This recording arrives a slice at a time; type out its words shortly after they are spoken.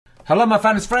Hello, my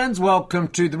fans friends. Welcome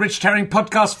to the Richard Herring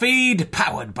podcast feed,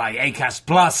 powered by Acast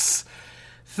Plus.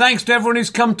 Thanks to everyone who's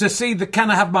come to see the Can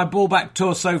I Have My Ball Back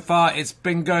tour so far. It's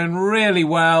been going really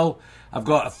well. I've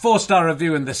got a 4-star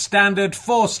review in The Standard,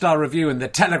 4-star review in The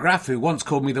Telegraph, who once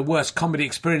called me the worst comedy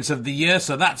experience of the year,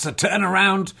 so that's a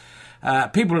turnaround.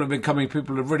 People have been coming,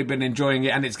 people have really been enjoying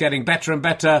it, and it's getting better and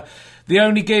better. The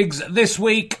only gigs this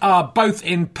week are both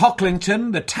in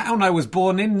Pocklington, the town I was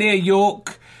born in, near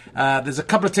York. There's a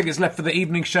couple of tickets left for the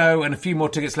evening show and a few more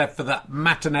tickets left for the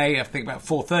matinee, I think about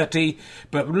 4:30.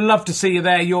 But we'd love to see you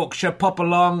there, Yorkshire. Pop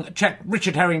along. Check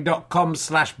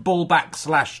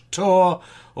richardherring.com/ballback/tour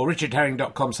or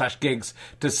richardherring.com/gigs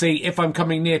to see if I'm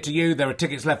coming near to you. There are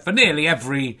tickets left for nearly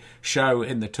every show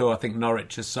in the tour. I think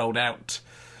Norwich has sold out.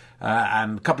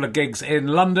 And a couple of gigs in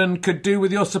London could do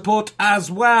with your support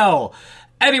as well.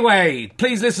 Anyway,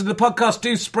 please listen to the podcast.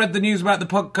 Do spread the news about the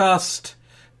podcast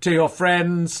to your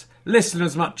friends. Listen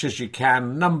as much as you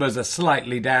can. Numbers are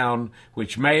slightly down,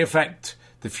 which may affect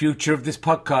the future of this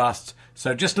podcast.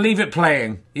 So just leave it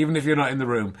playing, even if you're not in the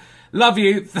room. Love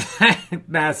you.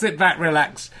 Now sit back,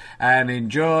 relax, and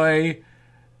enjoy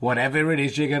whatever it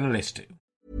is you're going to listen to.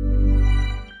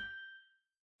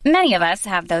 Many of us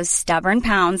have those stubborn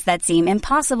pounds that seem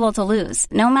impossible to lose,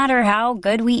 no matter how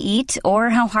good we eat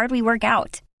or how hard we work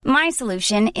out. My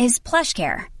solution is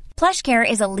PlushCare. PlushCare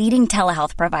is a leading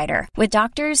telehealth provider with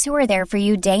doctors who are there for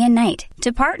you day and night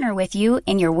to partner with you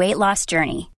in your weight loss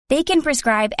journey. They can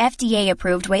prescribe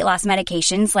FDA-approved weight loss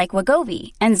medications like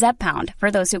Wegovy and Zepbound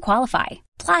for those who qualify.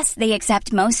 Plus, they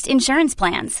accept most insurance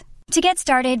plans. To get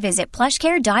started, visit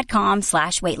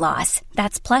plushcare.com/weightloss.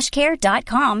 That's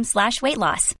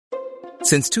plushcare.com/weightloss.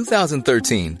 Since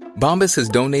 2013, Bombas has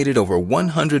donated over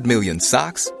 100 million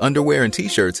socks, underwear, and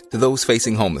T-shirts to those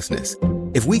facing homelessness.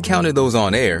 If we counted those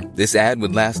on air, this ad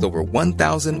would last over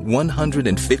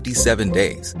 1,157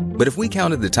 days. But if we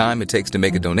counted the time it takes to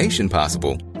make a donation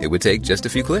possible, it would take just a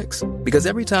few clicks. Because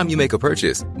every time you make a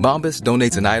purchase, Bombas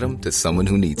donates an item to someone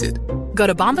who needs it. Go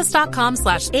to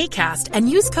bombas.com/ACAST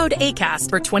and use code ACAST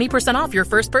for 20% off your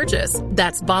first purchase.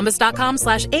 That's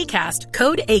bombas.com/ACAST,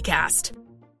 code ACAST.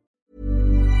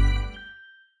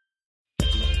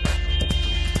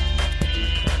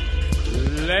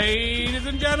 Ladies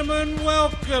and gentlemen,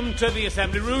 welcome to the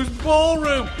Assembly Rooms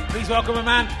Ballroom. Please welcome a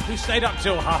man who stayed up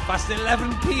till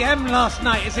 11:30 p.m. last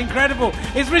night. It's incredible.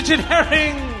 It's Richard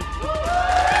Herring.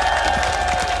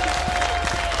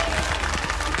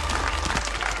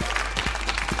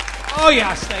 Oh yeah,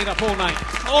 I stayed up all night.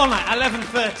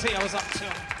 11:30. I was up till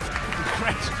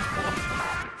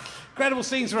incredible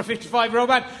scenes for a 55-year-old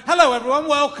man. Hello, everyone.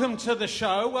 Welcome to the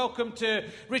show. Welcome to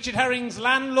Richard Herring's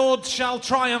Landlords Shall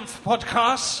Triumph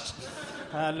podcast.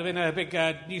 In a big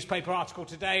newspaper article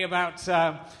today about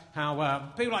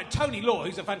how people like Tony Law,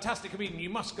 who's a fantastic comedian,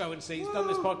 you must go and see. He's done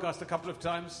this podcast a couple of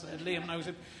times. Liam knows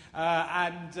him.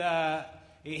 And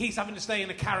he's having to stay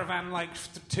in a caravan like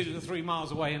 2 to 3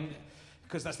 miles away, and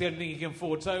because that's the only thing he can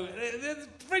afford. So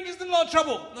Fringe is in a lot of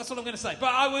trouble. That's all I'm going to say.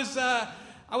 But I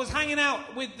was hanging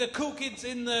out with the cool kids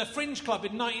in the Fringe Club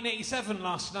in 1987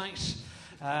 last night,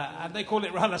 and they call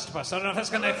it RHLSTP. I don't know if that's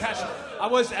going to catch. I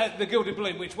was at the Gilded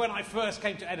Balloon, which when I first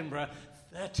came to Edinburgh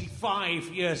 35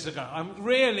 years ago. I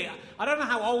don't know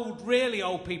how really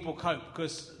old people cope,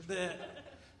 because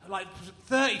like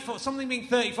 34, something being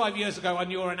 35 years ago and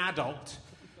you're an adult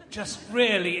just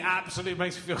really absolutely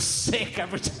makes me feel sick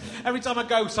every time I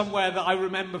go somewhere that I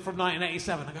remember from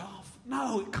 1987. I go, oh,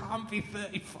 no, it can't be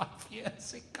 35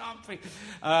 years. It can't be.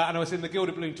 And I was in the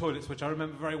Gilded Balloon toilets, which I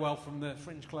remember very well from the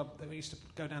Fringe Club. We used to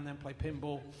go down there and play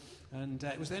pinball. And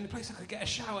it was the only place I could get a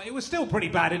shower. It was still pretty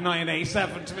bad in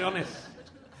 1987, to be honest.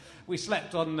 We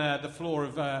slept on the floor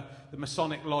of the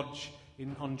Masonic Lodge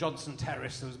on Johnson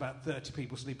Terrace. There was about 30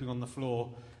 people sleeping on the floor.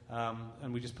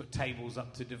 And we just put tables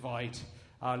up to divide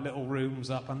our little rooms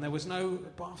up. And there was no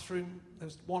bathroom. There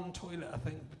was one toilet, I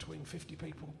think, between 50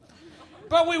 people.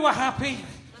 But we were happy.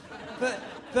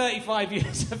 35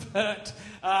 years of hurt.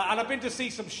 And I've been to see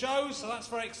some shows, so that's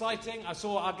very exciting. I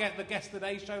get the Guest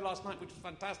Today show last night, which was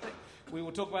fantastic. We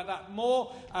will talk about that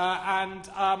more. And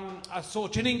I saw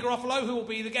Janine Garofalo, who will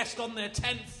be the guest on the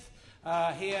 10th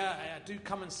here. Do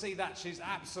come and see that. She's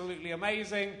absolutely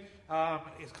amazing.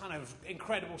 It's kind of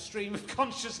incredible stream of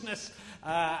consciousness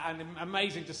and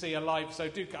amazing to see her live. So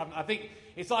do come. I think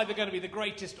it's either going to be the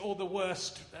greatest or the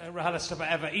worst RHLSTP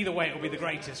ever. Either way, it will be the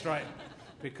greatest, right?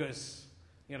 Because,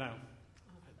 you know,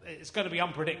 it's going to be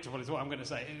unpredictable is what I'm going to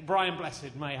say. Brian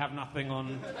Blessed may have nothing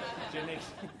on Janine.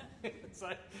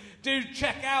 So do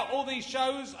check out all these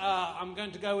shows. I'm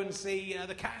going to go and see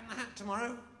The Cat in the Hat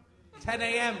tomorrow. 10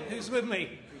 a.m. Who's with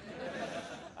me?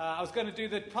 I was going to do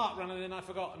the park run and then I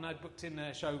forgot and I booked in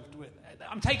a show.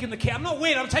 I'm taking the kids. I'm not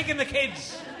weird, I'm taking the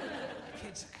kids. The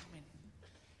kids are coming.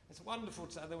 It's wonderful.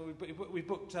 We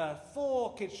booked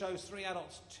 4 kids shows, 3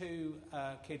 adults, 2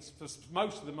 kids. For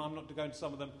most of them, I'm not going to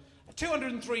some of them.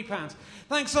 £203.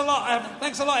 Thanks a lot.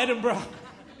 Thanks a lot, Edinburgh.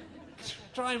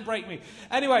 Try and break me.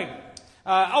 Anyway,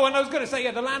 and I was going to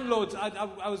say, the landlords,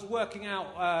 I was working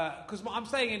out, because I'm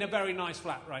staying in a very nice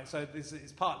flat, right? So this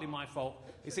is partly my fault.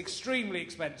 It's extremely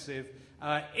expensive.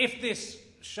 If this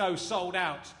show sold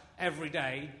out every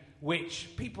day, which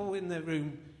people in the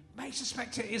room may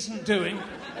suspect it isn't doing,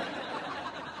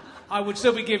 I would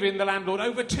still be giving the landlord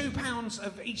over £2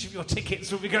 of each of your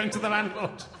tickets will be going to the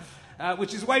landlord,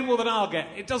 which is way more than I'll get.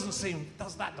 That doesn't seem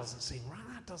right. That doesn't seem right.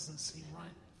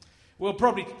 We'll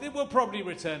probably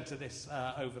return to this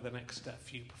over the next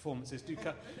few performances. Do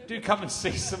come and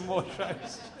see some more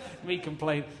shows. Me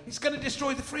complain. It's going to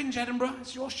destroy the Fringe, Edinburgh.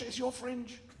 It's your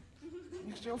Fringe.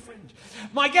 It's your Fringe.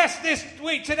 My guest this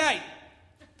week,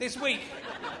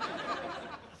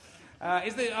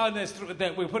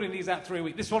 we're putting these out 3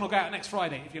 weeks. This one will go out next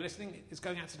Friday. If you're listening, it's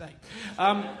going out today.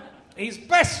 He's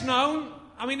best known.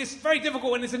 I mean, it's very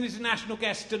difficult when it's an international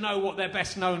guest to know what their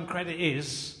best known credit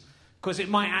is, because it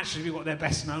might actually be what they're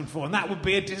best known for, and that would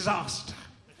be a disaster.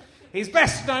 He's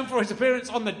best known for his appearance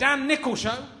on The Dan Nicholl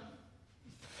Show.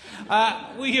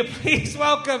 Will you please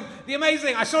welcome the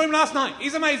amazing, I saw him last night,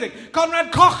 he's amazing,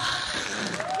 Conrad Koch.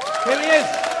 Here he is.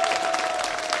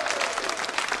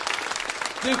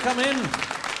 Do come in.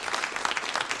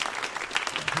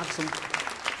 Have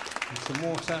some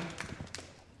water.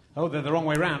 Oh, they're the wrong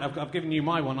way round. I've given you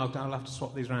my one. I'll have to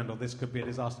swap these round, or this could be a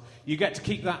disaster. You get to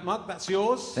keep that mug. That's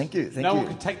yours. Thank you. No one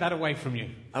can take that away from you.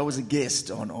 I was a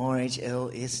guest on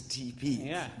RHLSTP.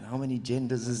 Yeah. How many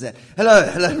genders is that? Hello,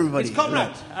 everybody. It's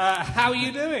Conrad. How are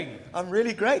you doing? I'm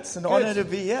really great. It's an honor to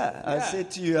be here. I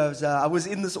said to you, I was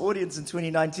in this audience in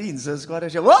 2019, so it's quite a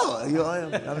show.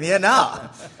 Whoa, I'm here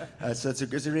now. So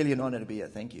it's really an honor to be here.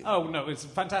 Thank you. Oh, no, it's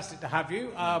fantastic to have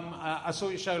you. I saw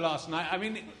your show last night. I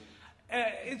mean,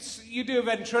 you do a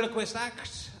ventriloquist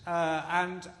act,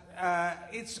 and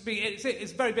it's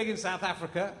very big in South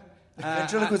Africa.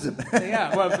 Ventriloquism.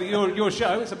 Well, your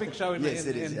show, it's a big show in yes,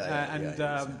 it is.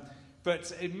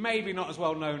 But it may be not as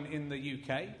well known in the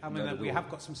UK. I mean, we have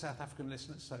got some South African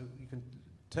listeners, so you can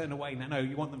turn away now. No,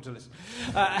 you want them to listen.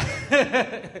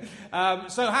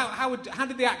 So how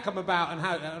did the act come about,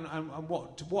 and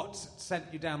what sent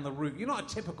you down the route? You're not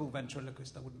a typical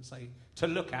ventriloquist, I wouldn't say, to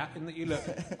look at, in that you look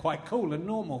quite cool and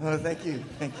normal. Oh, thank you.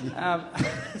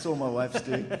 That's all my wife's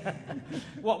doing.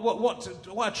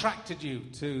 What attracted you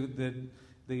to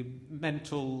the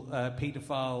mental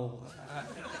paedophile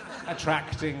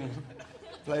attracting?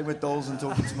 Playing with dolls and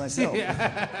talking to myself.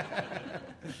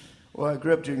 Well, I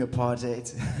grew up during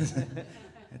apartheid. I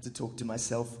had to talk to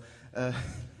myself. South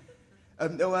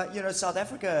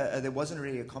Africa, there wasn't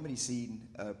really a comedy scene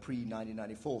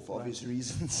pre-1994 for obvious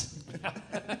reasons.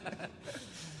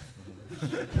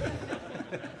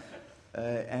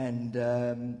 And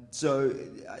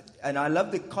I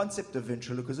love the concept of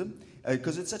ventriloquism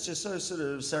because it's such a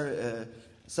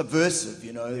subversive,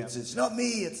 you know. Yeah. It's not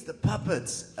me, it's the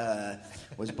puppets.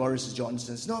 Was Boris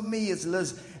Johnson? It's not me, it's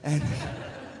Liz. And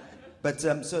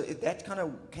that kind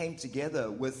of came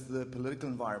together with the political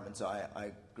environment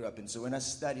I grew up in. So when I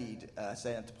studied,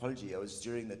 anthropology, I was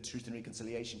during the Truth and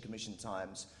Reconciliation Commission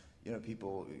times. You know,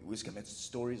 people was coming to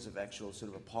stories of actual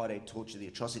sort of apartheid, torture, the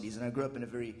atrocities. And I grew up in a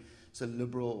very sort of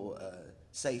liberal,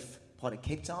 safe part of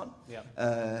Cape Town. Yeah.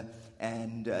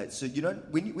 So you know,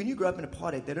 when you grow up in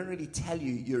apartheid, they don't really tell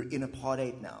you you're in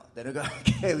apartheid now. They don't go,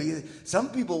 okay, some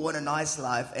people want a nice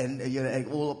life and you're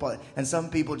all apartheid, and some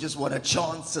people just want a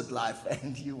chance at life,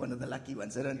 and you're one of the lucky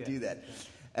ones. They don't do that.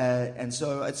 And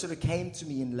so it sort of came to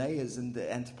me in layers, and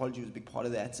the anthropology was a big part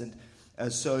of that. And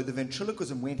so the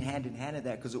ventriloquism went hand in hand with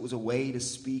that because it was a way to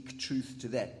speak truth to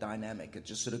that dynamic. It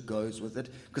just sort of goes with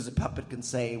it because a puppet can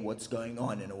say what's going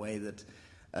on in a way that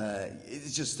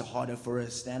it's just harder for a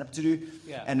stand-up to do.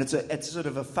 Yeah. And it's sort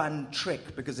of a fun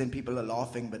trick because then people are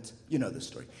laughing, but you know the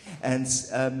story. And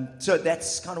so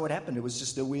that's kind of what happened. It was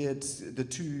just the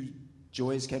two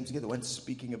joys came together. One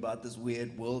speaking about this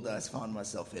weird world I found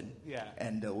myself in,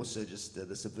 and also just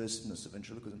the subversiveness of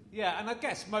ventriloquism. Yeah, and I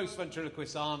guess most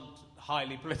ventriloquists aren't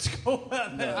highly political.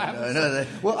 No.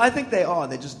 Well, I think they are.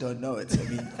 They just don't know it. I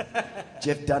mean,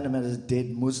 Jeff Dunham as a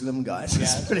dead Muslim guy. So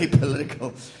it's pretty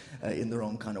political in the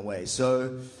wrong kind of way.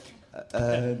 So,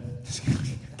 okay.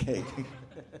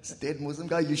 It's a dead Muslim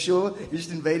guy. You sure? You just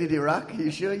invaded Iraq?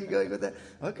 You sure you're going with that?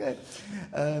 Okay.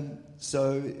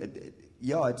 South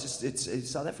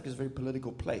Africa is a very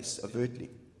political place, overtly.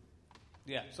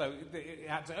 Yeah, so it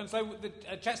had to, and so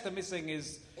Chester Missing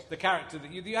is the character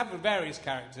that you have various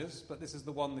characters, but this is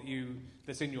the one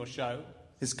that's in your show.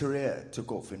 His career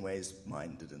took off in ways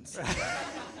mine didn't.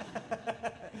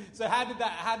 So how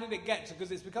did it get to?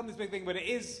 Because it's become this big thing, but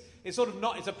it's sort of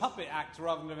not. It's a puppet act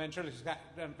rather than a ventriloquist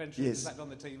act on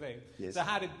the TV. Yes. So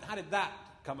how did that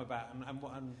come about?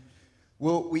 And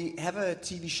Well, we have a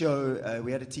TV show.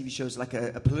 We had a TV show. It's like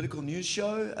a political news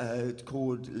show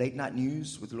called Late Night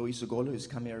News with Loy Sogolo, who's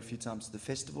come here a few times to the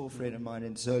festival, a friend of mine.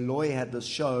 And so Loy had this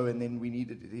show, and then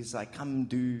he's like, come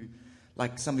do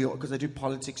like some of your, because I do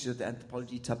politics, the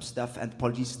anthropology type stuff.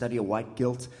 Anthropology study of white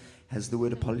guilt has the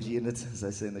word apology in it, as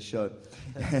I say in the show.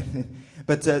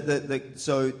 But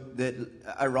so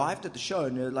I arrived at the show,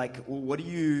 and they're like, well,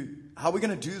 how are we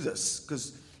going to do this?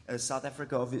 Because South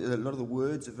Africa, a lot of the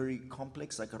words are very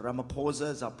complex, like Ramaphosa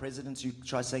is our president. You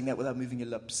try saying that without moving your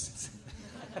lips.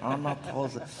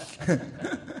 Ramaphosa.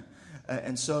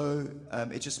 And so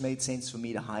it just made sense for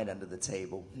me to hide under the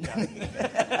table.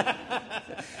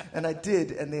 And I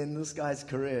did, and then this guy's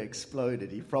career exploded.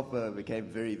 He proper became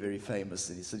very, very famous.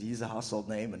 And he said he's a household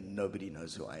name and nobody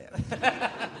knows who I am.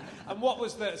 And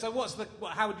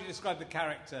how would you describe the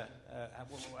character?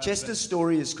 Chester's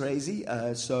story is crazy.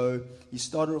 So he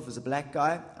started off as a black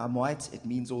guy. I'm white. It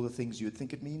means all the things you would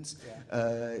think it means.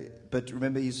 Yeah. But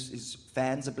remember, his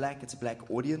fans are black. It's a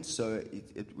black audience. So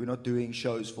we're not doing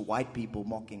shows for white people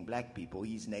mocking black people.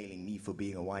 He's nailing me for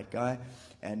being a white guy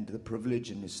and the privilege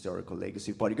and historical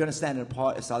legacy of apartheid. You're going to stand in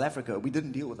South Africa. We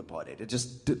didn't deal with apartheid. It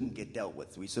just didn't get dealt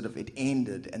with. It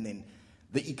ended, and then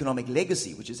the economic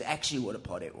legacy, which is actually what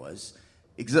apartheid was,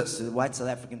 exists. So the white South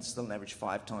Africans still on average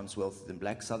 5 times wealthier than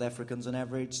black South Africans on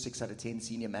average. 6 out of 10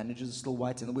 senior managers are still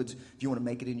white. In other words, if you want to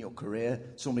make it in your career,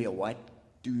 it's normally a white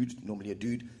dude,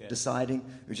 deciding.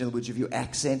 Which, in other words, if your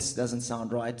accent doesn't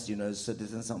sound right, so it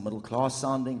doesn't sound middle class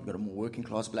sounding, you've got a more working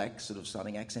class black sort of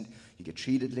sounding accent, you get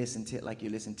treated like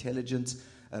you're less intelligent.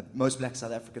 Most black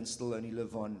South Africans still only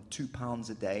live on £2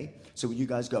 a day. So when you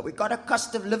guys go, we've got a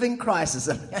cost of living crisis.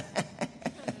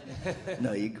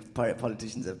 No,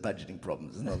 politicians have budgeting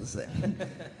problems. It's not the same.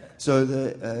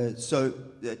 So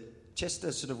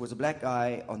Chester sort of was a black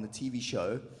guy on the TV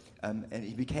show, and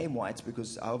he became white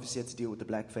because I obviously had to deal with the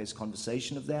blackface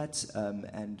conversation of that.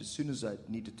 And as soon as I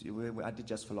needed to, I did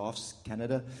Just for Laughs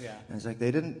Canada. Yeah. And it's like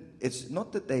it's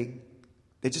not that they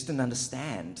just didn't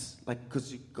understand,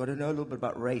 because you've got to know a little bit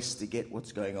about race to get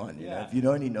what's going on. You know? If you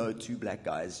only know 2 black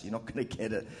guys, you're not going to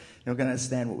get it. You're not going to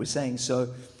understand what we're saying.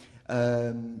 So.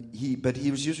 He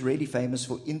was just really famous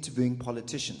for interviewing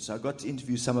politicians. So I got to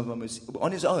interview some of them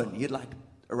on his own. He'd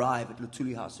arrive at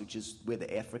Luthuli House, which is where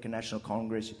the African National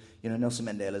Congress, Nelson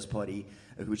Mandela's party,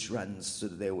 which runs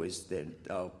sort of they're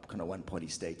kind of one-party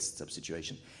states type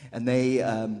situation. And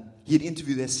he'd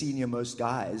interview their senior-most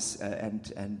guys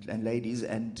and ladies,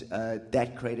 and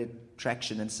that created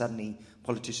traction. And suddenly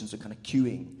politicians were kind of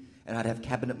queuing, and I'd have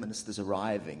cabinet ministers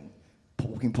arriving,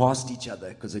 walking past each other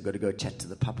because they've got to go chat to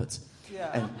the puppets.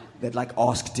 Yeah. And they'd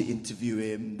ask to interview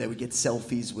him. They would get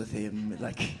selfies with him.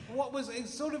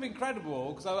 It's sort of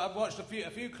incredible because I've watched a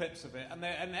few clips of it, and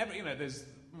there's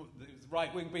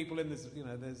right-wing people in this.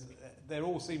 They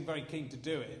all seem very keen to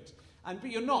do it.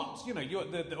 But you're not,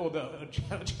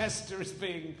 Chester is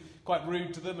being quite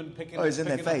rude to them and picking. Oh, he's in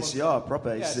their face,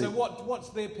 proper. Yeah. So what's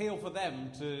the appeal for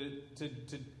them to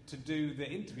do the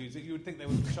interviews? That you would think they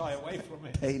would shy away from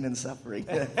it. Pain and suffering.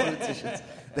 Politicians,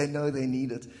 they know they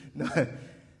need it.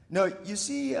 No. You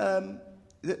see,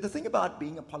 the thing about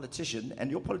being a politician,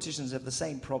 and your politicians have the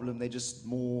same problem. They're just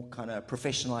more kind of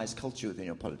professionalized culture within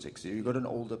your politics. You've got an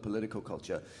older political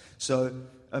culture. So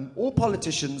all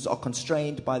politicians are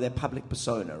constrained by their public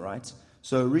persona, right?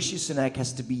 So Rishi Sunak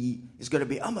he's got to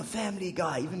be, I'm a family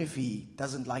guy, even if he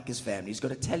doesn't like his family. He's got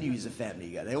to tell you he's a family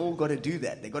guy. They all got to do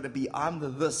that. They've got to be, I'm the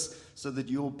this, so that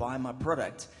you'll buy my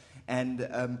product. And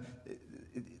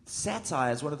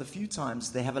satire is one of the few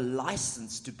times they have a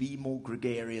license to be more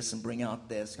gregarious and bring out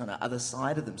their kind of other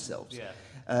side of themselves. Yeah.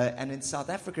 And in South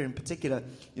Africa in particular,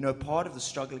 part of the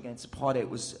struggle against apartheid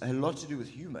was a lot to do with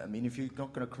humor. I mean, if you're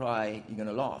not going to cry, you're going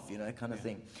to laugh, kind of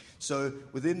thing. So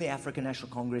within the African National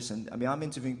Congress, and I'm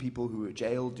interviewing people who were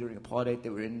jailed during apartheid. They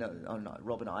were on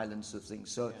Robben Island sort of thing.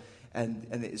 So,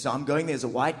 and so I'm going there as a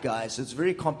white guy. So it's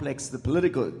very complex, the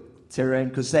political terrain,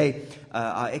 because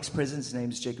our ex-president's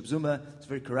name is Jacob Zuma. It's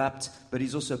very corrupt, but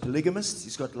he's also a polygamist.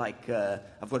 He's got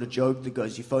I've got a joke that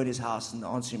goes, you phone his house and the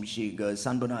answering machine goes,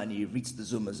 Sanbonani, you've reached the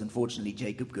Zumas. Unfortunately,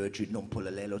 Jacob, Gertrude,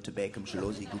 Nompulalelo, Tebekam,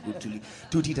 Shalozi, Gugutuli,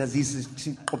 Tuti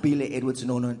Tazis, Kopile, Edward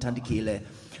Sonono, and Tandikile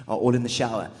are all in the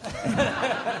shower.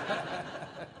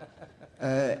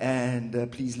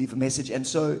 and please leave a message. And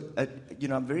so,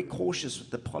 I'm very cautious with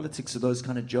the politics of those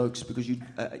kind of jokes because you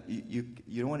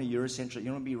don't want to Eurocentric, you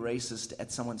don't want to be racist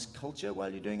at someone's culture while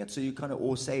you're doing it. So you kind of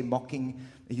or say mocking.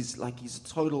 He's a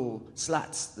total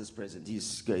slut, this president.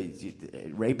 He's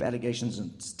rape allegations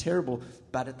and it's terrible.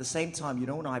 But at the same time, you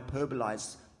don't want to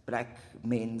hyperbolize black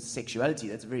men's sexuality.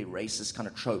 That's a very racist kind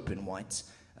of trope in white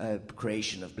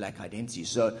creation of black identity.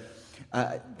 So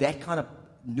that kind of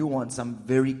nuance I'm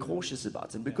very cautious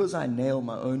about. And because I nail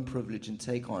my own privilege and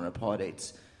take on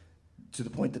apartheid to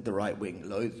the point that the right wing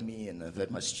loathe me and I've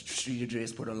had my street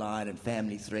address put online and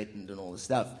family threatened and all this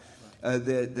stuff,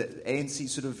 the ANC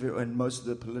sort of and most of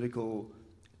the political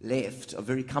left are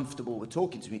very comfortable with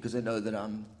talking to me because they know that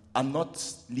I'm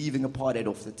not leaving apartheid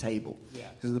off the table.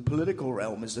 Because the political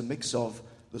realm is a mix of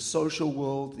the social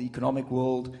world, the economic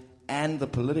world, and the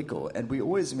political. And we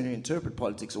always, when we interpret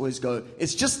politics, always go,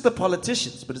 it's just the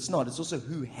politicians, but it's not. It's also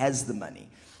who has the money.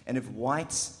 And if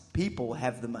white people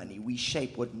have the money, we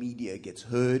shape what media gets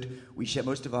heard. We shape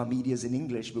most of our media is in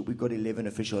English, but we've got 11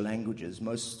 official languages.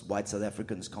 Most white South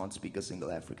Africans can't speak a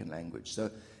single African language. So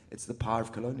it's the power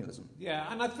of colonialism. Yeah,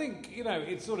 and I think,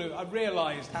 it's sort of, I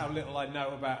realised how little I know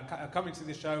about coming to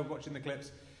the show, watching the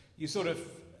clips. You sort of,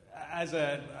 as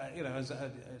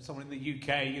someone in the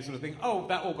UK, you sort of think, oh,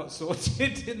 that all got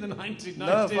sorted in the 1990s.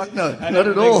 No, fuck no, and not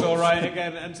at all. All right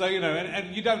again, and so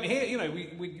and you don't hear,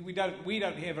 we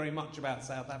don't hear very much about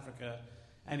South Africa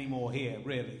anymore here,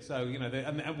 really. So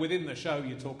and within the show,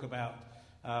 you talk about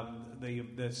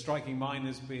the striking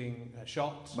miners being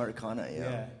shot. Marikana,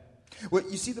 yeah. Well,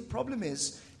 you see, the problem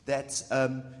is that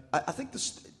I think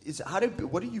this is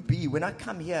what do you be when I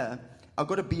come here? I've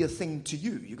got to be a thing to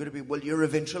you. You've got to be, well, you're a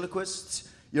ventriloquist.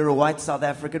 You're a white South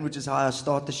African, which is how I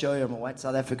start the show. I'm a white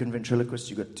South African ventriloquist.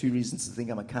 You've got 2 reasons to think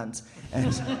I'm a cunt.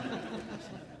 And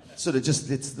sort of just,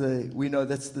 we know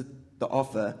that's the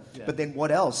offer. Yeah. But then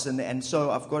what else? And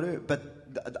so I've got to, but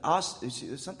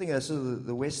something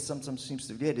the West sometimes seems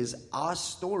to forget is our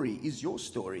story is your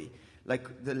story.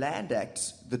 Like the Land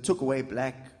Act that took away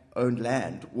black-owned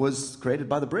land was created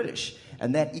by the British.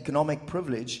 And that economic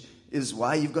privilege is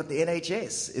why you've got the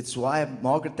NHS. It's why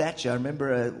Margaret Thatcher, I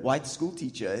remember a white school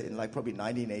teacher in probably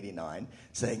 1989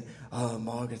 saying, oh,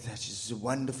 Margaret Thatcher is a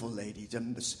wonderful lady.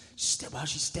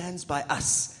 She stands by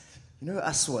us.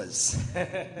 Us was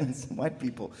white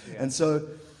people. Yeah. And so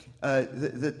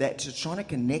that trying to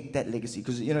connect that legacy,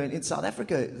 because, in South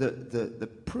Africa, the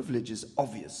privilege is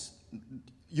obvious.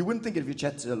 You wouldn't think it if you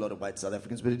chat to a lot of white South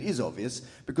Africans, but it is obvious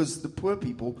because the poor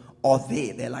people are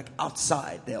there. They're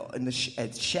outside. They're in the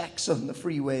shacks on the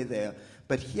freeway there.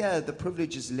 But here, the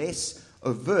privilege is less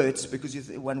overt because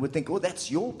one would think, oh,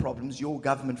 that's your problems. Your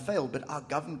government failed. But our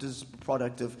government is a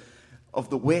product of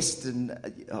the West and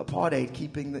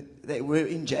apartheid they were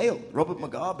in jail. Robert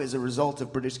Mugabe is a result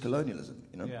of British colonialism.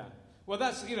 Yeah. Well,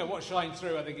 that's what shines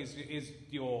through. I think is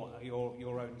your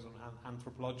own sort of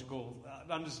anthropological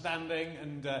understanding,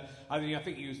 and I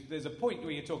think there's a point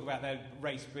where you talk about that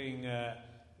race being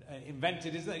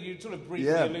invented, isn't it? You sort of briefly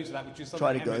allude to that, which is something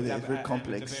Try to go there. Very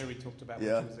complex. Dabiri talked about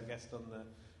when she was a guest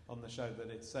on the show. That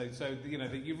it's so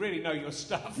that you really know your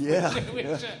stuff,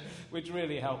 which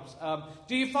really helps.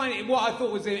 Do you find what I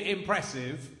thought was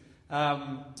impressive?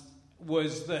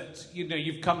 Was that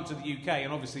you've come to the UK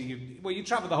and obviously you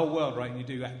travel the whole world, right? And you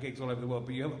do gigs all over the world,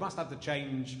 but you must have to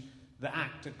change the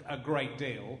act a great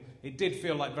deal. It did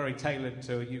feel like very tailored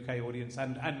to a UK audience,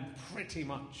 and pretty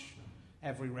much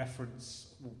every reference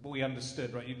we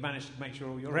understood, right? You'd managed to make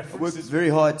sure all your references. It worked very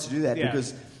hard to do that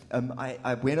because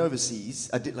I went overseas.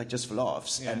 I did just for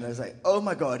laughs, and I was like, "Oh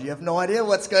my God, you have no idea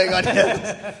what's going on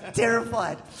here!"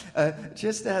 Terrified.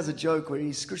 Chester has a joke where he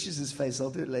scrunches his face.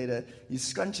 I'll do it later. He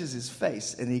scrunches his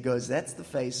face, and he goes, "That's the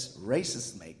face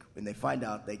racists make when they find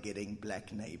out they're getting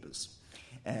black neighbors,"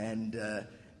 and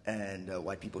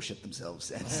white people shit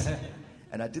themselves.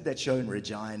 And I did that show in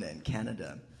Regina in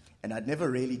Canada. And I'd never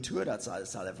really toured outside of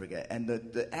South Africa. And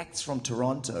the acts from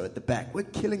Toronto at the back were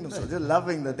killing themselves. They're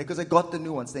loving that because they got the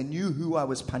nuance. They knew who I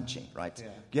was punching, right? Yeah.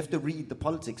 You have to read the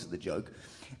politics of the joke.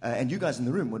 And you guys in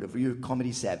the room, whatever, you're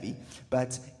comedy savvy.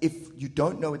 But if you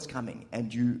don't know it's coming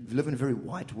and you live in a very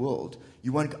white world,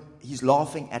 you won't go, he's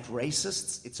laughing at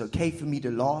racists. It's okay for me to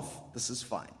laugh. This is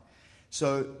fine.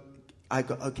 So I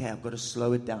go, okay, I've got to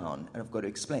slow it down and I've got to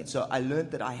explain. So I learned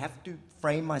that I have to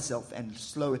frame myself and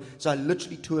slow it. So I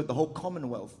literally toured the whole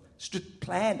Commonwealth.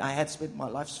 Planned. I had spent my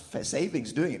life's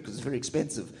savings doing it because it's very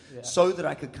expensive, so that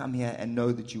I could come here and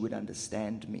know that you would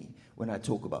understand me when I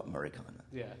talk about Marikana.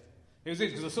 Yeah. It was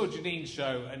interesting because I saw Janine's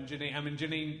show and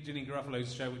Janine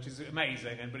Garofalo's show, which is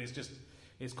amazing, but it's just,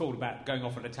 it's called about going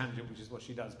off on a tangent, which is what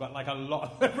she does. But like a lot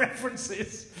of the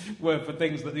references were for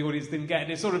things that the audience didn't get,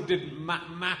 and it sort of didn't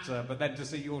matter. But then to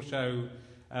see your show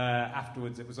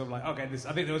afterwards, it was sort of like, okay,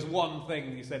 I think there was one thing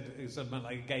that you said, it was something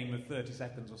like a game of 30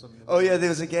 seconds or something. Oh yeah, there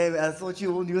was a game. I thought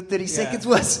you all knew what 30 seconds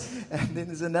was. And then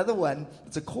there's another one.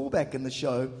 It's a callback in the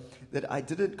show that I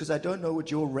didn't, because I don't know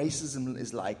what your racism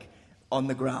is like on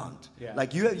the ground. Yeah.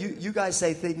 Like you guys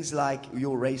say things like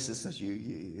you're racist.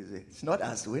 It's not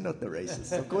us. We're not the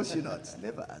racists. Of course you're not. It's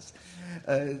never us.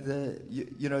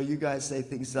 You guys say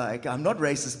things like, I'm not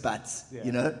racist, but,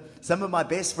 some of my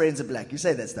best friends are black. You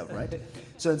say that stuff, right?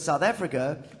 So in South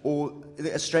Africa or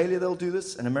Australia, they'll do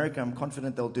this. In America, I'm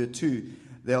confident they'll do it too.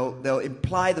 They'll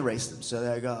imply the racism. So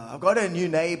they'll go, I've got a new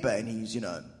neighbor and he's,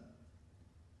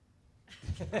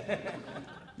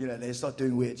 they start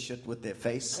doing weird shit with their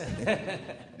face,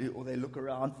 or they look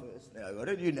around first. I got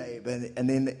a new neighbor, and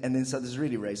then so this is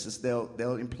really racist.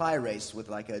 They'll imply race with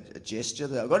like a gesture.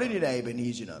 I got a new neighbor, and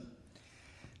he's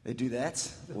they do that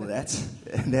or that,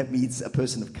 and that means a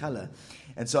person of color.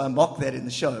 And so I mock that in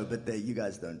the show, but you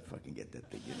guys don't fucking get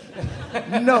that thing,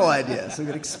 No idea. So I'm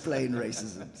gonna explain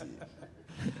racism to you.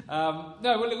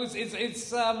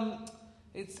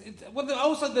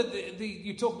 Also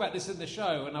you talk about this in the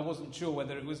show, and I wasn't sure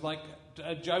whether it was like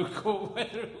a joke or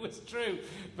whether it was true.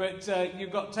 But you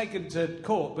got taken to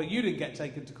court, but you didn't get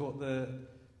taken to court.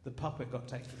 The puppet got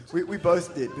taken to court. We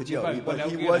both did, but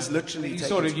he was literally taken to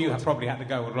court. You probably had to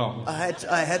go along. I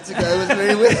had to go. It was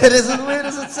very weird. As weird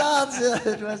as it sounds.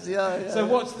 Yeah, it was. Yeah. So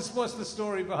what's the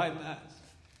story behind that?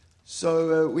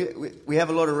 So we have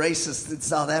a lot of racists in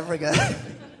South Africa.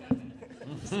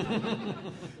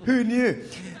 Who knew?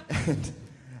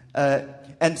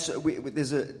 And so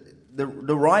there's the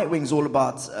right wing's all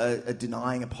about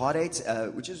denying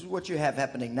apartheid, which is what you have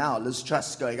happening now. Liz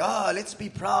Truss going, let's be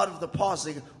proud of the past.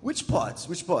 They go, which parts?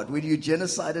 Which part? When you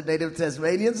genocided native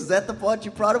Tasmanians? Is that the part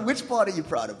you're proud of? Which part are you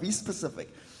proud of? Be specific.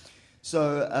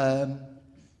 So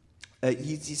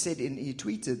he said, he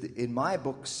tweeted, in my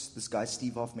books, this guy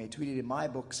Steve Hoffman tweeted, in my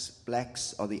books,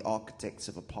 blacks are the architects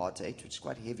of apartheid, which is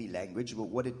quite heavy language, but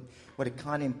what it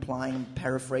kind of implying,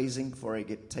 paraphrasing before I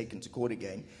get taken to court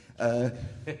again,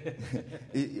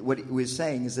 what he was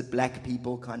saying is that black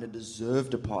people kind of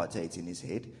deserved apartheid in his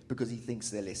head because he thinks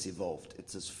they're less evolved.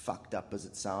 It's as fucked up as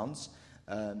it sounds.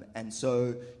 And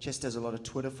so Chester has a lot of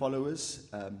Twitter followers,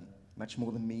 much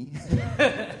more than me.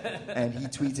 And he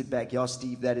tweeted back, yeah,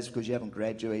 Steve, that is because you haven't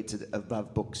graduated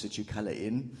above books that you colour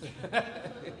in.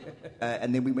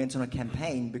 And then we went on a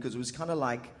campaign because it was kind of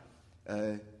like,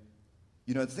 the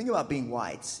thing about being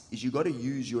white is you got to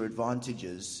use your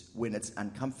advantages when it's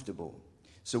uncomfortable.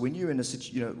 So when you're in a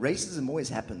situation, racism always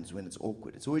happens when it's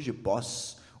awkward. It's always your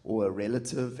boss or a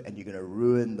relative, and you're going to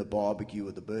ruin the barbecue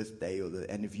or the birthday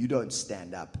and if you don't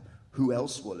stand up, who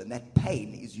else will? And that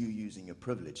pain is you using your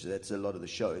privilege. That's a lot of the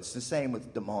show. It's the same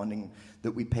with demanding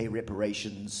that we pay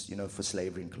reparations, for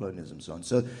slavery and colonialism and so on.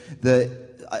 So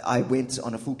I went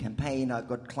on a full campaign. I've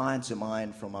got clients of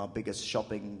mine from our biggest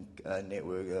shopping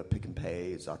network, Pick n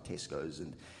Pay, our Tesco's,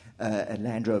 and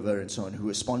Land Rover and so on, who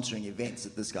were sponsoring events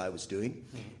that this guy was doing.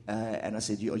 And I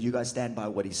said, you guys stand by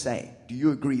what he's saying. Do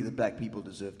you agree that black people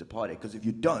deserve to party? Because if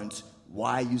you don't,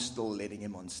 why are you still letting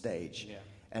him on stage? Yeah.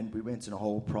 And we went in a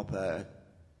whole proper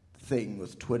thing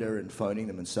with Twitter and phoning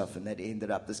them and stuff, and that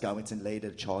ended up, this guy went and laid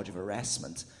a charge of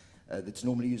harassment that's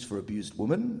normally used for abused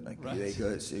women. Right. There you go,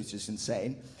 it's just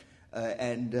insane.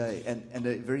 And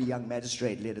a very young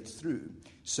magistrate let it through.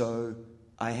 So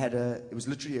it was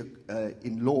literally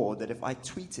in law that if I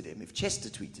tweeted him, if Chester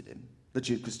tweeted him,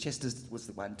 literally, because Chester was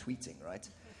the one tweeting, right?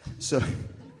 So...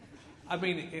 I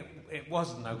mean, it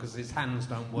wasn't, though, because his hands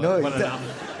don't work well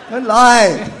enough. Don't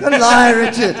lie,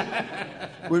 Richard.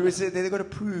 They've got to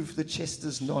prove that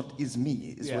Chester's not is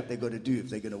me, what they've got to do if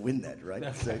they're going to win that, right?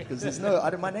 Because there's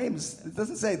my name's, it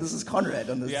doesn't say this is Conrad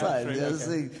on the side. True,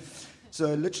 okay.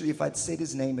 So literally, if I'd said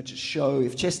his name at a show,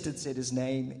 if Chester had said his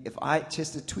name,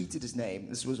 Chester tweeted his name,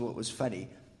 this was what was funny.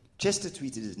 Chester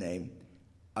tweeted his name,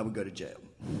 I would go to jail.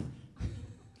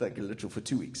 Like a literal for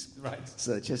 2 weeks. Right.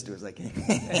 So Chester was like, you're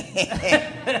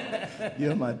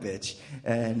my bitch.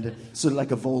 And sort of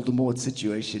like a Voldemort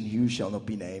situation, you shall not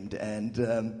be named. And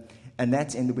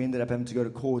we ended up having to go to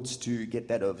court to get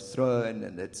that overthrown.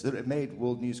 And it made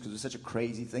world news because it was such a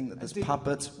crazy thing that this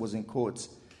puppet was in court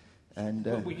And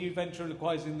were you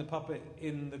ventriloquizing the puppet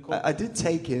in the court? I did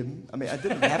take him. I mean, I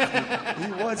didn't have to.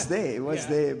 He was there. He was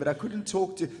there. But I couldn't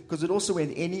talk to... Because it also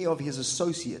went any of his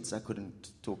associates I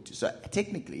couldn't talk to. So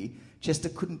technically, Chester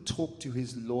couldn't talk to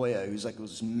his lawyer, who's like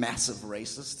this massive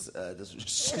racist,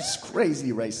 this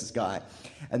crazy racist guy.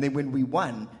 And then when we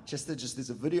won, Chester there's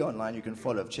a video online you can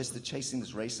follow of Chester chasing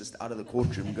this racist out of the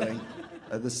courtroom going...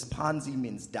 this Panzi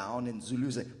means down in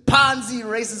Zulu. Like, Panzi,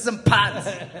 racism,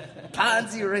 Panzi.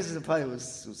 Panzi, racism, Panzi. It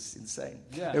was insane.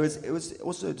 Yeah. It was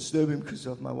also disturbing because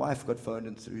of my wife got phoned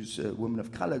and who's a woman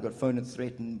of color, got phoned and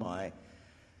threatened by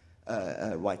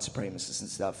white supremacists and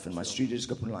stuff. And my street just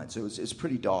got put online. So it's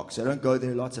pretty dark. So I don't go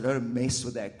there a lot. So I don't mess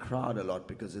with that crowd a lot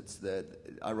because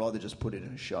I'd rather just put it in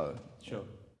a show. Sure.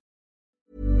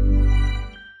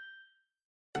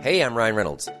 Hey, I'm Ryan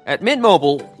Reynolds. At Mint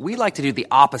Mobile, we like to do the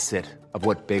opposite of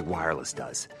what Big Wireless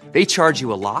does. They charge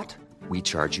you a lot, we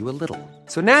charge you a little.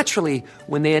 So naturally,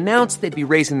 when they announced they'd be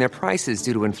raising their prices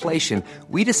due to inflation,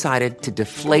 we decided to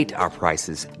deflate our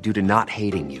prices due to not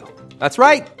hating you. That's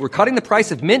right. We're cutting the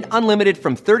price of Mint Unlimited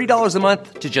from $30 a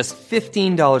month to just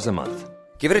 $15 a month.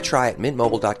 Give it a try at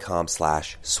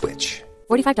mintmobile.com/switch.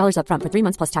 $45 up front for 3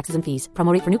 months plus taxes and fees.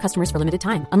 Promo rate for new customers for limited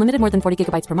time. Unlimited more than 40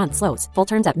 gigabytes per month. Slows full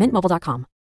terms at mintmobile.com.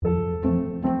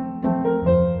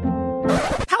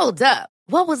 Hold up.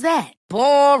 What was that?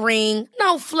 Boring.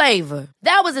 No flavor.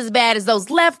 That was as bad as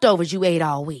those leftovers you ate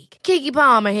all week. Keke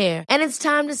Palmer here, and it's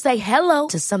time to say hello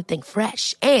to something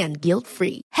fresh and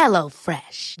guilt-free. Hello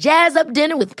Fresh. Jazz up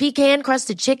dinner with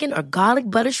pecan-crusted chicken or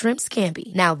garlic butter shrimp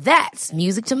scampi. Now that's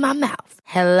music to my mouth.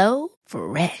 Hello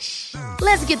Fresh.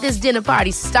 Let's get this dinner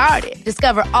party started.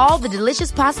 Discover all the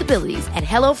delicious possibilities at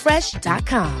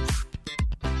HelloFresh.com.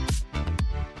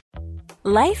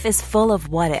 Life is full of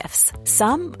what-ifs.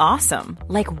 Some awesome,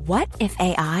 like what if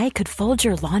AI could fold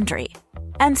your laundry?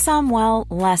 And some, well,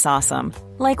 less awesome,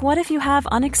 like what if you have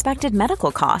unexpected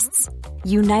medical costs?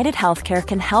 United Healthcare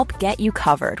can help get you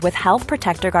covered with Health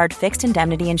Protector Guard fixed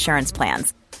indemnity insurance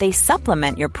plans. They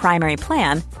supplement your primary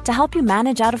plan to help you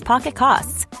manage out-of-pocket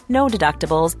costs. No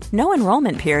deductibles, no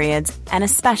enrollment periods, and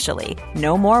especially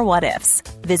no more what-ifs.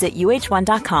 Visit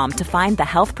uh1.com to find the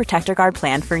Health Protector Guard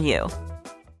plan for you.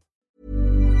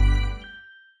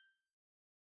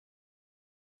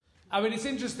 I mean, it's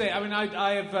interesting. I mean,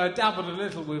 I have dabbled a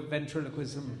little with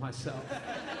ventriloquism myself.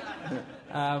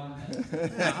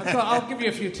 I'll give you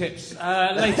a few tips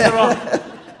later on.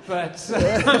 But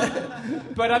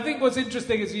I think what's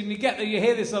interesting is you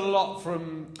hear this a lot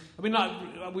from... I mean, like,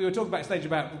 we were talking backstage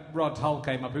about Rod Hull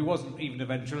came up, who wasn't even a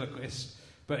ventriloquist,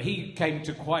 but he came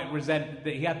to quite resent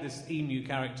that he had this emu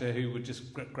character who would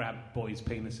just grab boys'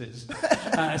 penises,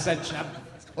 essentially.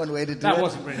 One way to do that it.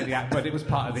 wasn't really the act, but it was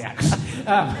part of the act.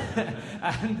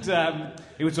 And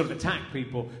he would sort of attack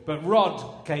people. But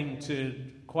Rod came to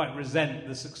quite resent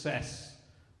the success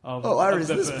of... Oh, Iris,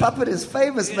 this puppet is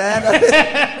famous, man.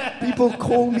 People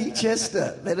call me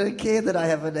Chester. They don't care that I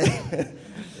have a name.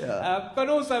 Yeah. But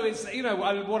also, it's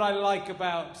what I like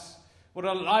about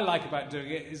doing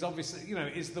it is obviously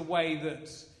is the way that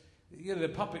the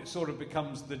puppet sort of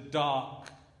becomes the dark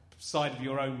side of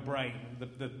your own brain,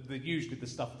 the usually the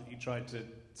stuff that you try to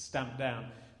stamp down.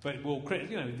 But it will,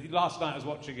 last night I was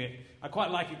watching it. I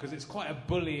quite like it because it's quite a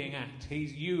bullying act.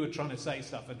 You are trying to say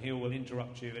stuff, and he will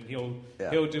interrupt you, and he'll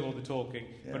do all the talking.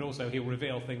 Yeah. But also he'll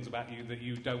reveal things about you that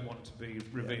you don't want to be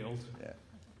revealed.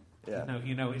 Yeah.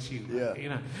 You know it's you. Yeah.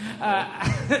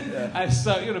 And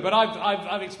so but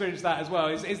I've experienced that as well.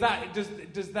 Is that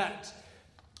does that?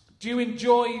 Do you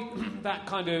enjoy that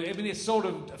kind of... I mean, it's sort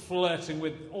of flirting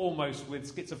with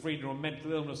schizophrenia or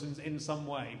mental illness in some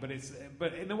way, but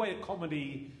in the way that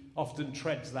comedy often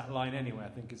treads that line anyway. I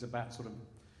think it's about sort of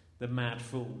the mad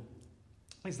fool.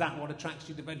 Is that what attracts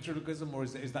you to ventriloquism, or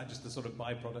is that just a sort of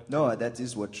byproduct? No, that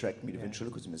is what attracted me to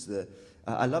ventriloquism. Is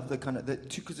I love the kind of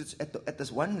because it's at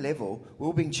this one level, we're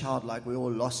all being childlike. We're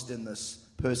all lost in this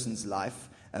person's life.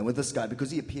 And with this guy,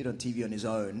 because he appeared on TV on his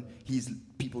own,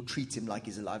 people treat him like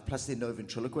he's alive. Plus, there are no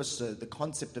ventriloquists, so the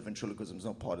concept of ventriloquism is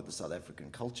not part of the South African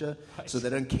culture. Right. So they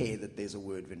don't care that there's a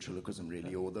word ventriloquism,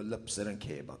 really, or the lips. They don't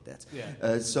care about that. Yeah.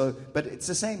 But it's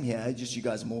the same here. Just you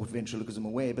guys are more ventriloquism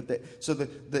aware. But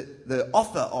the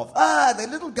offer of the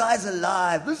little guy's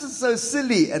alive. This is so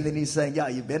silly. And then he's saying, yeah,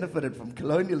 you benefited from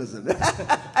colonialism.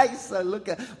 So look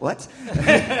at what.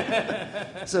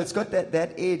 So it's got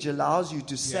that edge allows you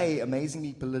to say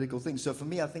amazingly political thing. So for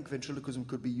me, I think ventriloquism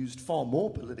could be used far more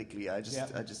politically. I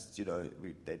just,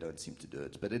 they don't seem to do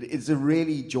it. But it's a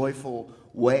really joyful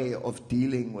way of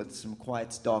dealing with some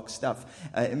quite dark stuff.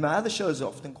 In my other shows are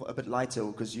often a bit lighter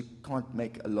because you can't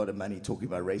make a lot of money talking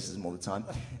about racism all the time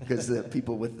because the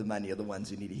people with the money are the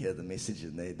ones who need to hear the message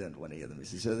and they don't want to hear the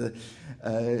message. So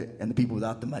and the people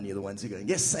without the money are the ones who are going,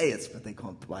 yes, say it, but they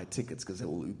can't buy tickets because they're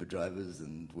all Uber drivers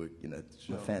and work,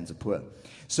 fans are poor.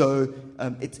 So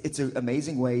it's an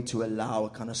amazing way to allow a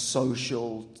kind of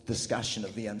social discussion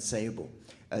of the unsayable.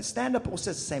 Stand-up also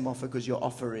has the same offer because your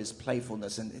offer is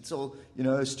playfulness, and it's all,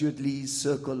 Stuart Lee's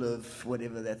circle of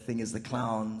whatever that thing is, the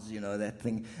clowns, that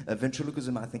thing.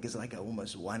 Ventriloquism, I think, is like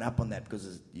almost one-up on that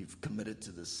because you've committed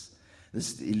to this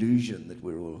illusion that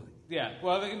we're all... Yeah,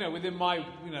 well, within my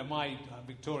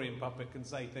Victorian puppet can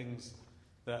say things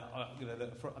that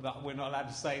that we're not allowed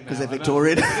to say now. Because they're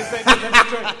Victorian.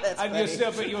 And you're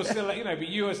still,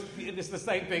 it's the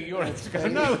same thing. You're able to go,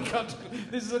 no, we can't.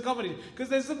 This is a comedy because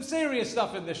there's some serious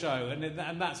stuff in the show,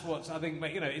 and that's what I think.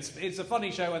 It's a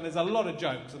funny show, and there's a lot of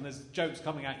jokes, and there's jokes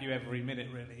coming at you every minute,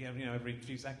 really, every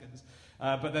few seconds.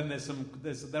 But then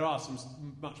there are some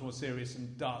much more serious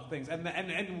and dark things,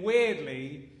 and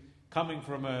weirdly, coming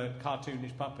from a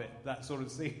cartoonish puppet, that sort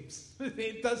of seems...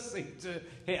 It does seem to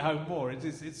hit home more.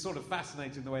 It's sort of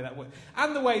fascinating the way that works.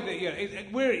 And the way that,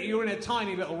 you're in a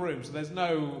tiny little room, so there's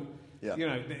no...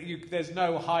 Yeah. There's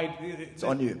no hide... It's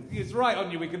on you. It's right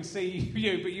on you, we can see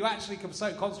you, but you actually can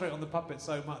concentrate on the puppet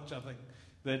so much, I think,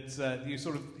 that you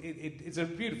sort of... It's a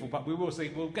beautiful puppet.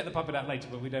 We'll get the puppet out later,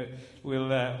 but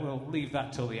we'll leave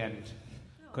that till the end.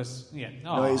 Because,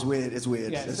 No, it's weird. It's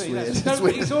weird. Yeah, it's so weird. It's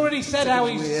weird. He's already said how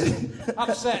he's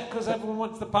upset because everyone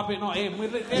wants the puppet, not him.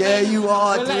 You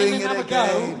are doing it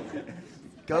again.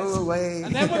 Go away.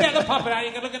 And then we'll get the puppet out.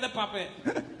 You can look at the puppet.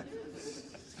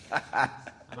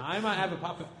 And I might have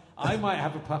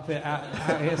a puppet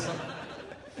out here somewhere.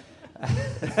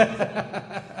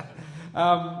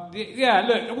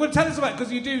 Look. Well, tell us about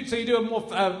because you do a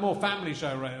more family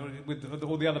show, right? With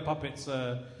all the other puppets.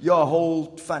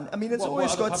 Whole fun. I mean, it's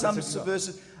always got some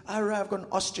subversive. I've got an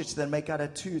ostrich that I make out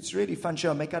of two. It's a really fun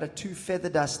show. I make out of two feather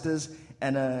dusters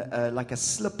and a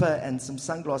slipper and some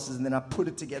sunglasses, and then I put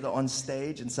it together on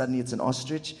stage, and suddenly it's an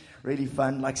ostrich. Really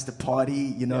fun. Likes to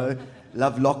party.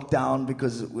 Love lockdown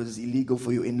because it was illegal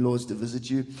for your in-laws to visit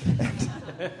you.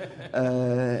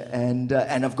 And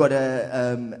I've got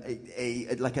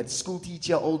a school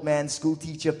teacher, old man school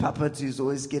teacher puppet who's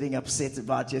always getting upset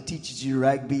about you. Teaches you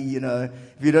rugby, He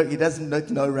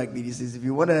doesn't know rugby. He says, if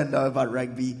you want to know about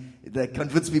rugby,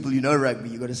 convince people you know rugby,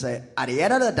 you've got to say, at the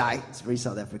end of the day, it's a very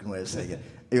South African way of saying it.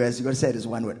 Anyways, you've got to say it as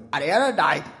one word. At the end of the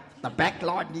day, the back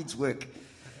line needs work.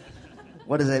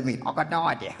 What does that mean? I've got no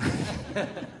idea.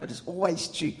 But it's always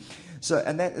true. So,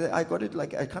 and that I got it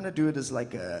I kind of do it as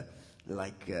like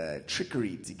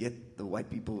trickery to get the white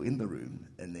people in the room,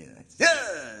 and then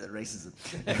racism.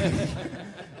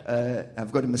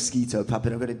 I've got a mosquito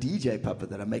puppet. I've got a DJ puppet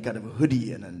that I make out of a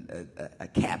hoodie and a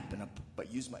cap,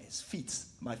 but use his feet.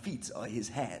 My feet are his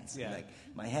hands. Yeah.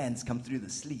 My hands come through the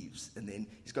sleeves, and then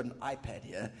he's got an iPad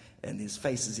here, and his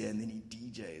face is here, and then he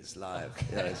DJs live.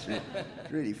 It's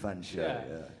really fun show.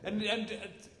 Yeah. And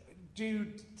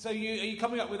are you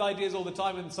coming up with ideas all the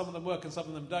time, and some of them work and some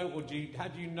of them don't, or how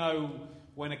do you know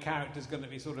when a character's going to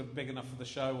be sort of big enough for the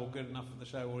show or good enough for the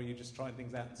show, or are you just trying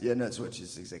things out? Yeah, no, it's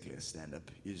exactly a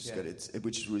stand-up. You just got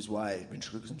which is why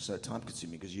ventriloquism is so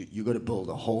time-consuming, because you got to build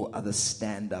a whole other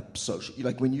stand-up social.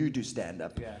 Like when you do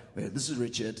stand-up, this is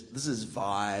Richard, this is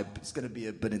vibe. It's going to be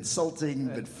a bit insulting,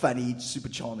 but funny, super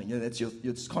charming. That's your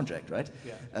contract, right?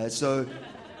 Yeah. So.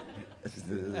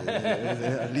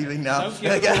 Leaving now. Don't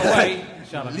give it all away.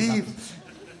 Shut up. Leave.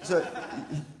 So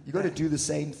you got to do the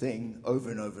same thing over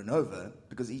and over and over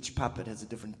because each puppet has a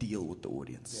different deal with the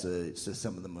audience. Yeah. So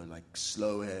some of them are like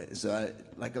slower. So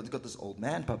I've got this old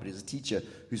man puppet as a teacher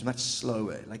who's much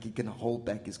slower. Like he can hold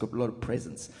back. He's got a lot of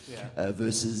presence. Yeah.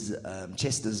 Versus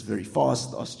Chester's very fast.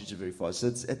 The ostrich is very fast.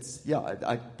 So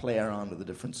I play around with a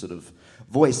different sort of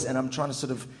voice, and I'm trying to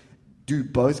sort of do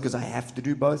both because I have to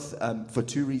do both for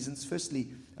two reasons. Firstly,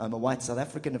 I'm a white South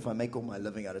African. If I make all my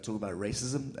living out of talking about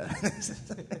racism,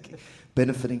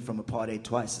 benefiting from apartheid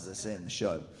twice, as I say in the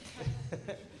show.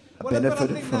 But I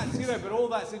think that's but all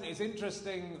that's it's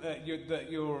interesting that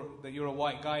you're a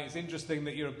white guy. It's interesting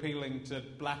that you're appealing to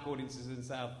black audiences in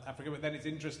South Africa. But then it's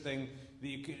interesting that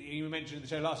you mentioned in the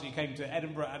show last year you came to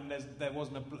Edinburgh and there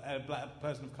wasn't a black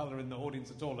person of colour in the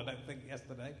audience at all. I don't think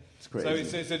yesterday. It's crazy.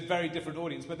 So it's a very different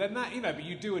audience. But then but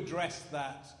you do address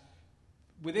that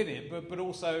within it. But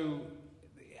also,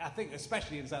 I think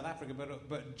especially in South Africa,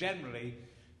 but generally,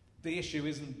 the issue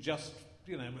isn't just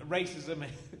racism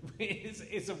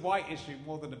is a white issue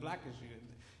more than a black issue,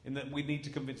 in that we need to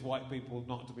convince white people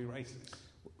not to be racist.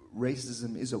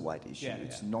 Racism is a white issue. Yeah,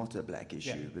 it's not a black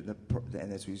issue. Yeah.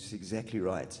 And that's exactly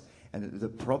right. And the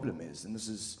problem is, and this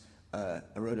is, I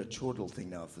wrote a chortle thing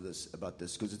now about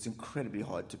this, because it's incredibly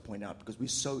hard to point out, because we're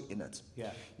so in it.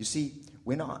 Yeah. You see,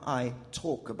 when I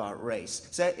talk about race,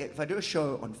 say if I do a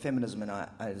show on feminism, and I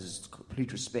with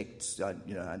complete respect, I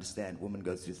understand women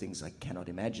go through things I cannot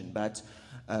imagine, but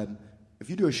if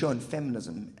you do a show on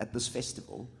feminism at this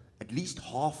festival, at least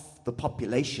half the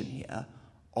population here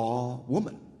are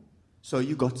women. So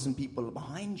you got some people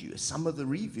behind you. Some of the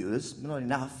reviewers, not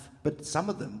enough, but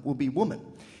some of them will be women.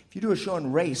 If you do a show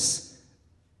on race,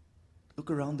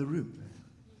 look around the room.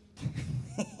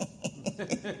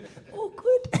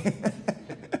 Awkward.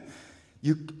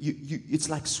 It's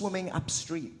like swimming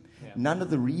upstream. Yeah. None of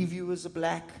the reviewers are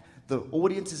black. The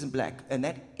audience isn't black, and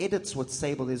that edits what's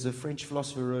Sable. There's a French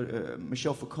philosopher,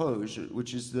 Michel Foucault,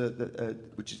 which is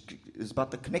is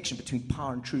about the connection between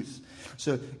power and truth.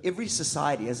 So every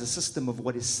society has a system of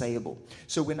what is sayable.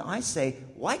 So when I say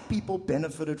white people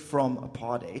benefited from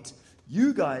apartheid,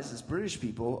 you guys as British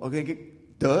people are going to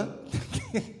get duh.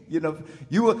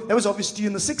 That was obvious to you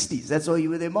in the 60s. That's why you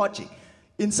were there marching.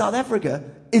 In South Africa,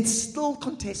 it's still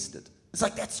contested. It's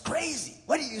like, that's crazy.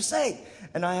 What do you say?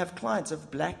 And I have clients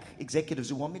of black executives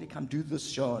who want me to come do this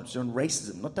show on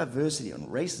racism, not diversity, on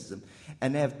racism.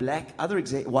 And they have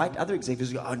white other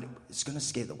executives who go, oh, it's going to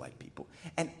scare the white people.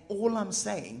 And all I'm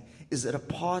saying is that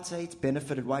apartheid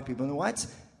benefited white people. And the whites,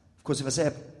 of course, if I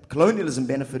say colonialism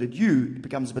benefited you, it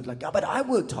becomes a bit like, oh, but I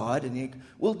worked hard. And you go,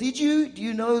 well, did you? Do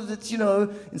you know that,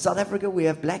 in South Africa we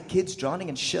have black kids drowning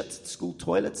in shit at school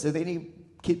toilets? Are there any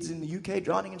kids in the UK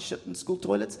drowning in shit in school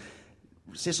toilets?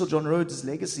 Cecil John Rhodes'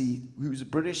 legacy, who's a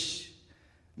British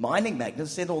mining magnate,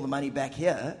 sent all the money back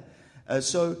here.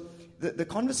 So the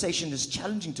conversation is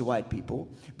challenging to white people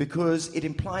because it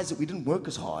implies that we didn't work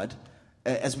as hard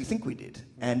as we think we did.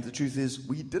 And the truth is,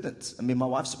 we didn't. I mean, my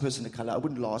wife's a person of color. I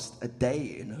wouldn't last a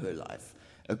day in her life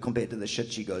compared to the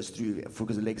shit she goes through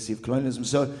because of the legacy of colonialism.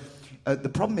 So the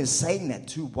problem is saying that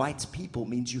to white people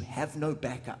means you have no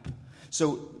backup.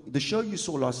 So the show you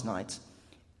saw last night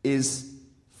is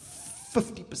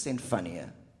 50%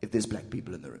 funnier if there's black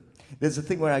people in the room. There's a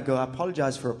thing where I go, I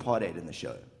apologize for apartheid in the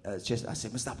show. I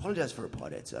said, Mr. I apologize for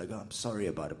apartheid. So I go, I'm sorry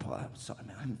about apartheid. I'm sorry,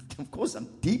 man. Of course, I'm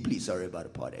deeply sorry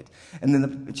about apartheid. And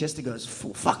then Chester goes,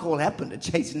 fuck all happened. It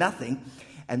changed nothing.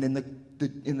 And then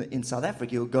in South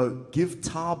Africa, you'll go, give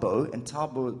Thabo, and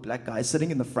Thabo, black guy, sitting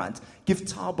in the front, give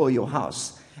Thabo your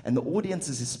house. And the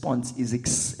audience's response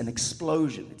is an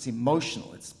explosion. It's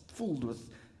emotional. It's filled with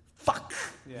fuck.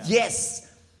 Yeah. Yes.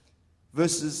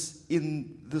 Versus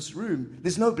in this room,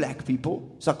 there's no black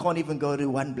people, so I can't even go to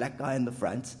one black guy in the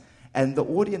front. And the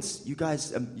audience, you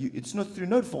guys, it's not through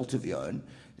no fault of your own,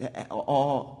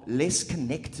 are less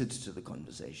connected to the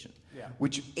conversation,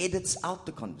 which edits out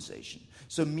the conversation.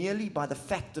 So merely by the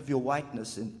fact of your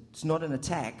whiteness, and it's not an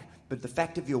attack, but the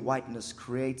fact of your whiteness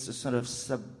creates a sort of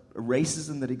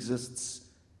racism that exists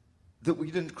that we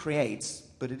didn't create,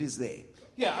 but it is there.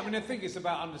 Yeah, I mean, I think it's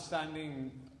about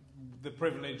understanding the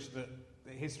privilege that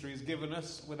history has given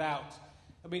us without,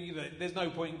 I mean, there's no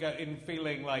point in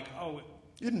feeling like, oh,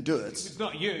 you didn't do it. It's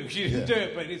not you didn't do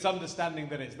it, but it's understanding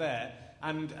that it's there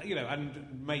and,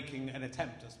 and making an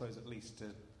attempt, I suppose, at least to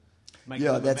make it.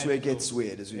 Yeah, that's where it gets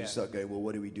weird, as we start going, well,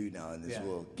 what do we do now? And this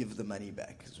will give the money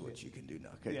back is what you can do now.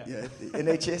 Okay? Yeah. The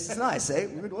NHS is nice, eh?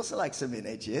 We would also like some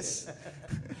NHS.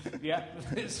 Yeah,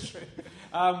 it's true.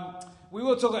 We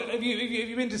will talk. Have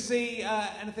you been to see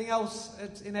anything else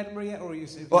in Edinburgh yet, or are you?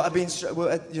 Well, I've been.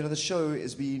 The show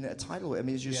has been a title. I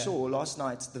mean, as you saw last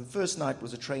night, the first night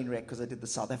was a train wreck because I did the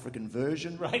South African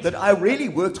version that I really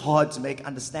worked hard to make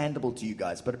understandable to you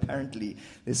guys. But apparently,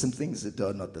 there's some things that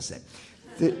are not the same.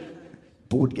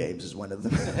 Board games is one of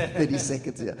them. 30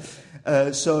 seconds,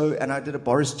 and I did a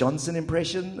Boris Johnson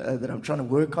impression that I'm trying to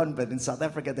work on, but in South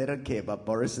Africa, they don't care about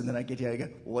Boris. And then I get here, I go,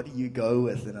 what do you go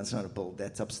with? And I'm trying to build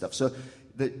that type of stuff. So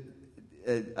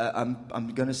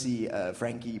I'm going to see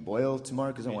Frankie Boyle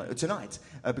tomorrow, tonight,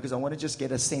 because I want to just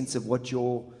get a sense of what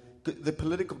the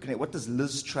political connect. What does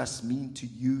Liz Truss mean to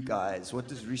you guys? What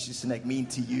does Rishi Sunak mean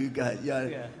to you guys?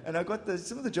 Yeah. And I got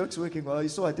some of the jokes working well. You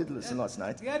saw I did listen last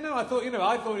night. Yeah, no, I thought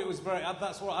it was very.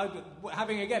 That's what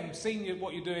having again seen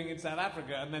what you're doing in South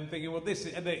Africa, and then thinking, well,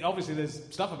 obviously there's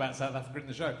stuff about South Africa in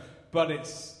the show, but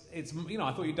it's I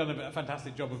thought you'd done a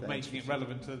fantastic job of making it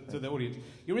relevant to the audience.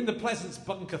 You're in the Pleasance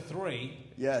Bunker 3.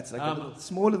 Yeah, it's like a little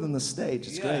smaller than the stage.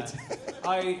 It's great.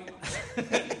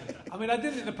 I mean, I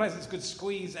didn't think the Pleasance could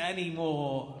squeeze any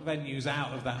more venues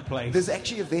out of that place. There's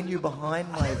actually a venue behind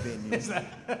my venue.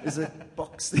 There's a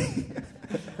box there.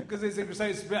 Because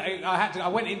I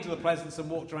went into the Pleasance and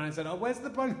walked around and said, "Oh, where's the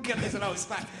bunker?" They said, "Oh, it's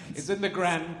back. It's in the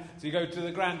Grand." So you go to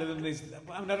the Grand, and then there's.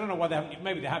 I mean, I don't know why they haven't.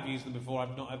 Maybe they have used them before.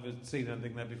 I've not ever seen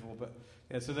anything there before. But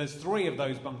yeah, so there's 3 of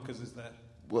those bunkers. Is there?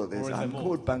 Well, I'm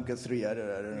called Bunker 3. I don't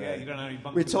know. Yeah, you don't know any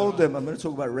bunkers. We told them I'm going to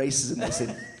talk about racism. They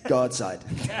said, "Guard side."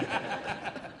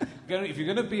 If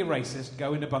you're going to be a racist,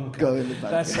 go in a bunker. Go in the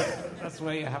bunker. That's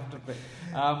where you have to be.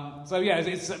 So yeah,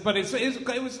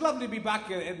 it was lovely to be back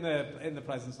in the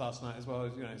Pleasance last night as well.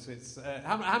 You know, so it's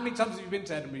how many times have you been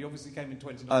to Edinburgh? You obviously came in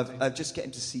 2019. I've just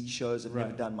gotten to see shows. I've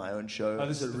never done my own show. Oh,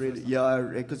 this is really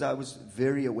because I was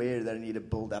very aware that I need to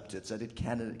build up to it. So I did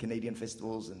Canadian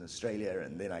festivals in Australia,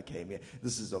 and then I came here.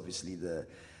 This is obviously the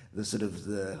sort of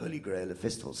the holy grail of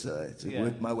festivals, so to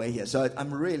work my way here. So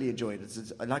I'm really enjoying it.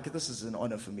 This is an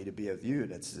honor for me to be with you,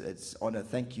 and it's honor.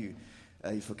 Thank you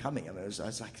for coming. I mean, I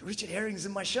was like, Richard Herring's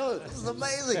in my show. This is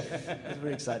amazing. I was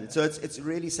very excited. So it's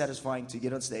really satisfying to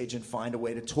get on stage and find a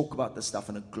way to talk about this stuff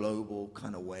in a global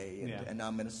kind of way. And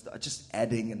I'm going to start just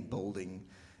adding and building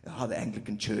how the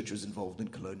Anglican Church was involved in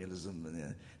colonialism.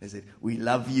 And they said, we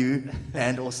love you,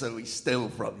 and also we steal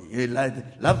from you. You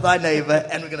love thy neighbour,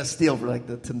 and we're going to steal from, like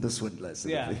the Tinder swindlers.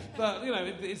 Yeah, but you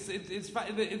know,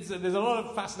 there's a lot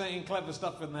of fascinating, clever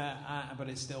stuff in there, but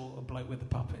it's still a bloke with the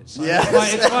puppets. So yeah,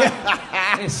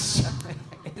 it's fine.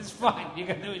 It's fine. You're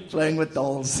going to enjoy playing with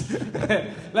dolls.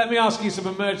 Let me ask you some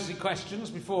emergency questions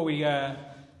before we.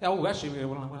 Actually,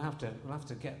 we'll have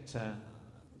to get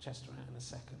Chester out in a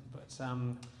second, but.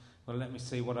 Well, let me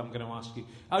see what I'm going to ask you.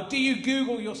 Do you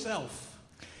Google yourself?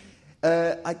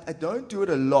 I don't do it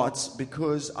a lot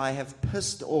because I have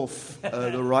pissed off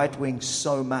the right wing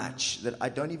so much that I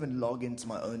don't even log into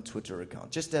my own Twitter account.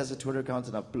 Just as a Twitter account,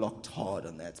 and I've blocked hard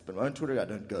on that. But my own Twitter, I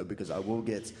don't go because I will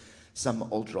get some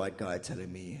alt-right guy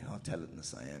telling me how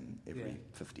talentless I am every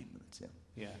 15 minutes.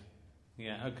 Yeah.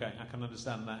 Okay, I can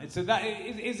understand that. So that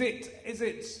is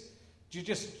it. Do you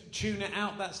just tune it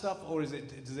out, that stuff, or is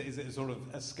it sort of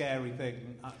a scary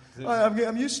thing?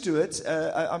 I'm used to it.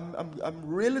 I'm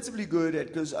relatively good at,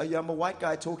 because I'm a white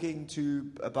guy talking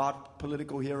about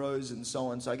political heroes and so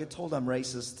on. So I get told I'm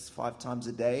racist 5 times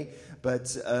a day,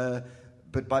 but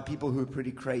by people who are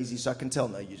pretty crazy. So I can tell,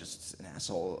 no, you're just an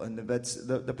asshole. But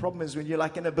the problem is when you're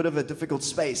like in a bit of a difficult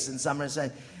space and someone's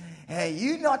saying, "Hey,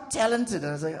 you're not talented," and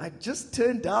I was like, I just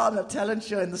turned down a talent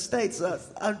show in the States.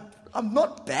 I'm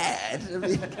not bad. I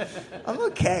mean, I'm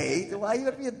okay. Why are you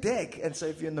going to be a dick? And so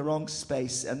if you're in the wrong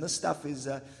space, and this stuff is,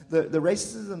 the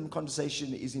racism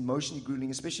conversation is emotionally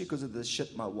grueling, especially because of the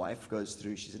shit my wife goes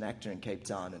through. She's an actor in Cape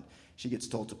Town, and she gets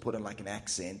told to put on like an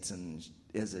accent, and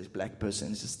as a black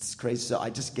person, it's crazy. So I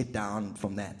just get down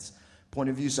from that point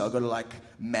of view. So I've got to like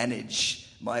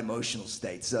manage my emotional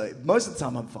state. So most of the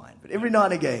time I'm fine, but every now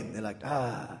and again they're like,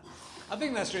 I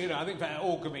think that's true. You know, I think for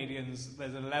all comedians,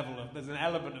 there's an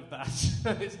element of that.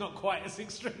 It's not quite as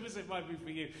extreme as it might be for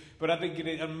you, but I think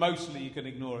and mostly you can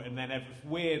ignore it. And then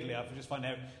weirdly, I just find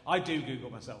out. I do Google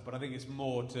myself, but I think it's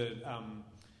more to,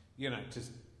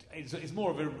 it's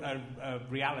more of a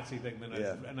reality thing than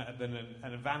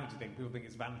a vanity thing. People think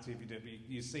it's vanity if you do it, but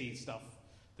you see stuff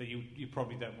that you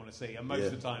probably don't want to see, and most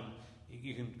of the time.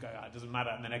 You can go, it doesn't matter,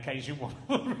 and then occasionally one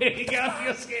will really go under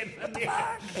your skin.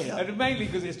 And mainly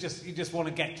because you just want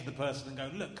to get to the person and go,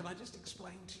 look, can I just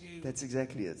explain to you? That's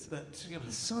exactly it. That, you know.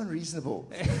 It's so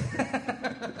unreasonable.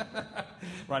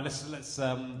 Right, let's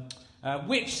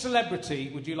which celebrity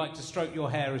would you like to stroke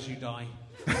your hair as you die?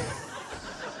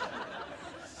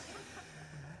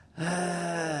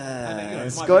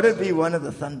 It's got to be one of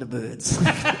the Thunderbirds.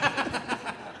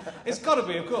 It's got to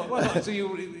be, of course. Well, so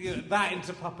you're that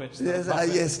into puppets?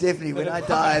 Yes, definitely. When I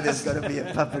die, there's got to be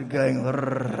a puppet going,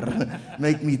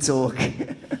 make me talk.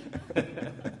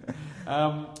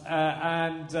 Let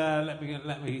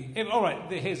me. All right.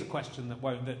 Here's a question that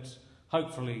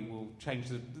hopefully will change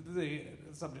the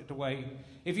subject away.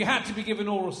 If you had to be given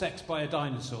oral sex by a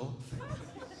dinosaur,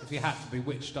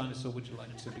 which dinosaur would you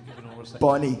like to be given oral sex?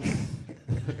 Barney.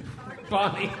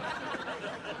 Barney.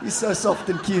 He's so soft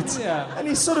and cute. Yeah. And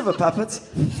he's sort of a puppet.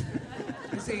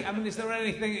 Is there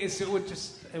anything...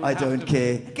 I don't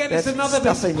care. Again, it's another...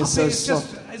 Stuffing is so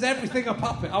soft. Is everything a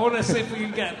puppet? I want to see if we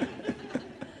can get...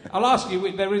 I'll ask you.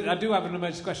 I do have an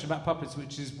emergency question about puppets,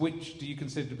 which is which do you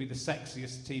consider to be the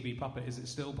sexiest TV puppet? Is it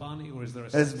still Barney, or is there a?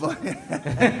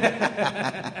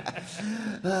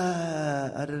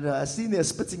 I don't know. I've seen their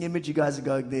spitting image. You guys are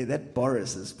going there. That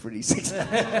Boris is pretty sexy.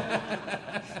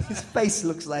 His face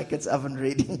looks like it's oven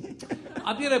ready. But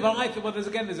I think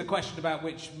there's a question about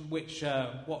what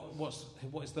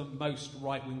is the most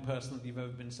right-wing person that you've ever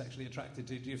been sexually attracted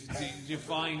to? Do you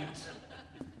find?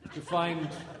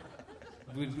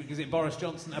 Is it Boris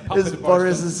Johnson? A puppet It's of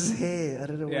Boris Boris's hair. I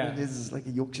don't know what it is. It's like a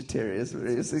Yorkshire Terrier. It's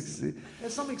very sexy.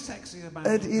 There's something sexy about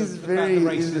it. It is very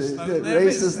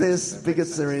racist. There's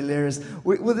bigots are hilarious.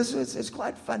 It's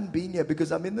quite fun being here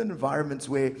because I'm in the environments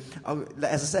where,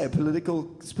 as I say,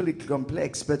 it's pretty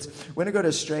complex. But when I go to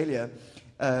Australia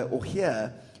or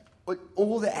here,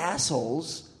 all the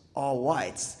assholes are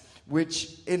white.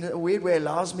 Which, in a weird way,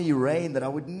 allows me reign that I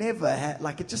would never have.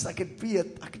 I could just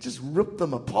rip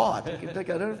them apart. I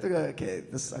don't have to go. Okay,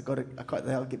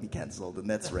 that'll get me cancelled, and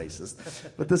that's racist.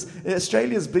 But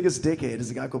Australia's biggest dickhead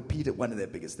is a guy called Peter. One of their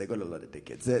biggest. They got a lot of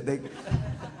dickheads.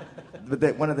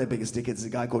 One of their biggest dickheads is a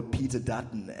guy called Peter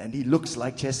Dutton, and he looks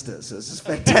like Chester, so it's just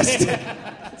fantastic.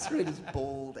 It's really this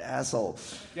bald asshole.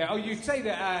 Yeah. Oh, you say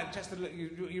that Chester.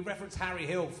 You reference Harry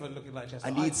Hill for looking like Chester.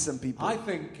 I need some people. I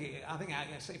think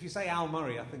if you say Al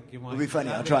Murray, I think you might. It'll be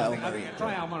funny. I'll try Al Murray.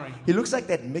 Try Al Murray. He looks like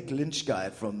that Mick Lynch guy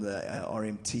from the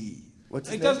RMT. What's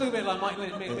his name? Does look a bit like Mike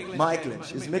Lynch. Mike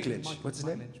Lynch. Is Mick Lynch? What's his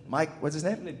name? Mike. What's his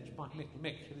name? Lynch. Mick.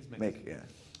 It is Mick. Mick.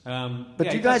 Yeah. But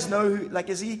do you guys know who?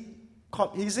 Is he?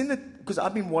 He's in the. Because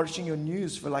I've been watching your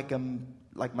news for like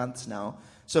months now.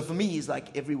 So for me, he's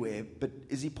like everywhere. But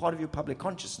is he part of your public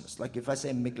consciousness? Like if I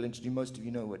say Mick Lynch, do most of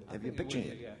you know what? Have you a picture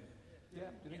here? Yeah.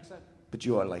 Do you think so? But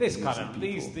you are like this kind of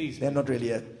these. They're not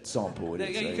really a sample.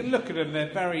 You can look at them.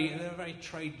 They're very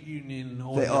trade union.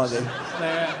 They are.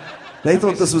 They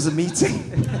thought this was a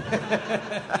meeting.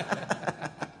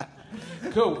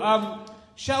 Cool.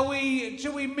 Shall we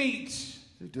meet?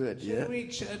 Do it. Yeah.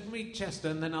 Meet Chester,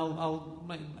 and then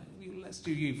let's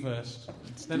do you first.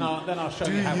 Then I'll show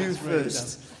you how it's really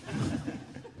done.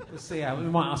 We'll see how. We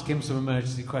might ask him some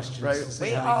emergency questions. Right.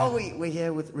 Where are we? We're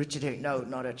here with Richard Herring. No,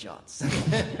 not a chance.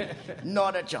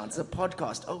 Not a chance. A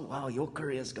podcast. Oh, wow, your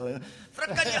career's going.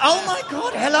 Oh, my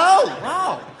God. Hello.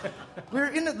 Wow. We're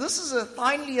in it. This is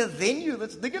finally a venue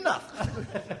that's big enough.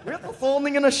 We're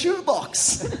performing in a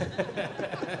shoebox.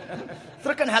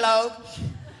 Frickin' hello.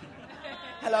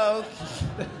 Hello.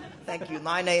 Thank you.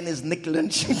 My name is Nick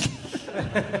Lynch.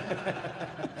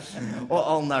 Or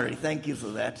Al Murray. Thank you for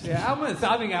that. Yeah, I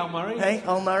think Al Murray. Hey,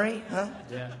 Al Murray, huh?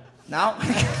 Yeah. Now?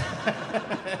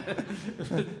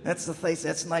 That's the face.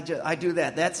 That's my joke. I do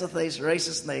that. That's the face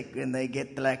racist when they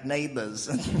get black neighbors.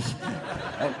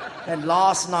 and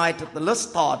last night at the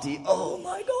list party, oh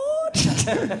my God,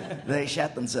 they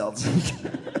shat themselves.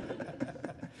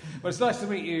 Well, it's nice to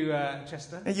meet you,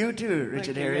 Chester. And you too,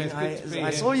 Richard Herring. Yeah,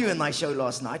 I saw you in my show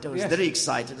last night. I was very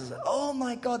excited. I was like, oh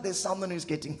my God, there's someone who's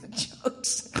getting the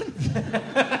jokes.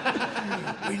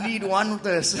 We need one of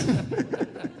this.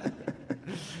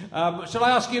 Shall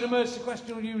I ask you an emergency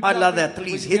question? Or you I love that.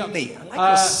 Please hit me. I like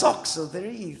your socks. Are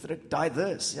very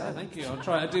diverse. Yeah, thank you. I'll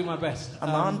try to do my best.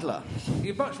 Amandla.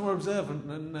 You're much more observant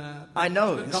than. I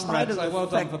know. In spite of the well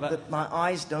fact done for that. My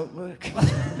eyes don't work.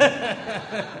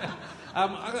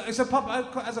 As a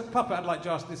puppet, I'd like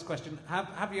to ask this question: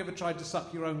 Have you ever tried to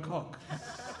suck your own cock?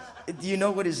 Do you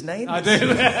know what his name is? I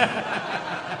do.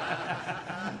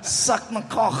 Suck my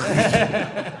cock.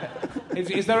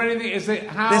 Is there anything? Is it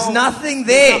how? There's nothing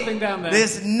there. There's nothing down there.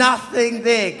 There's nothing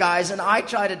there, guys. And I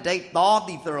tried to date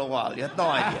Darby for a while. You have no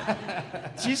idea.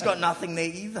 She's got nothing there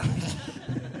either.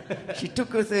 She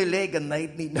took with her leg and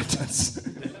made me nuts.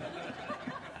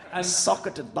 And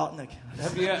socketed Botnick.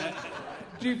 Have you?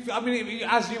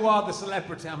 As you are the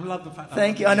celebrity, I love the fact.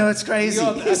 Thank you. I know it's crazy.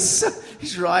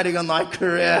 He's riding on my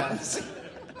career. Have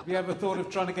you ever thought of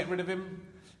trying to get rid of him?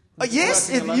 Yes,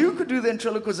 if you could do the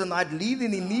ventriloquism, I'd leave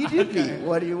him immediately. Okay.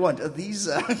 What do you want? These?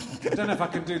 I don't know if I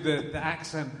can do the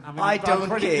accent. I don't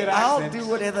care. I'll do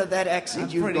whatever that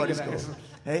accent you've got is called.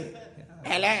 Hey.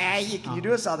 Hello, can you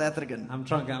do a South African? I'm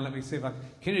trying to let me see if I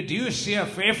can. You do a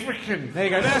South African? There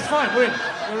you go. That's fine.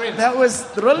 We're in. That was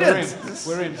brilliant.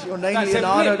 We're in. Your name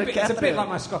Leonardo DiCaprio. It's a bit like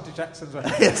my Scottish accent. Right?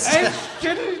 Yes.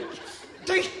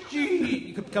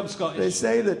 You could become Scottish. They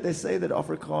say that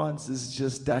Afrikaans is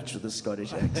just Dutch with a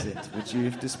Scottish accent, but you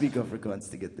have to speak Afrikaans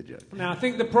to get the joke. Now, I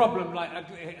think the problem,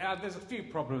 there's a few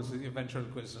problems with your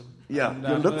ventriloquism. Yeah,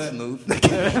 your lips move.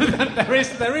 there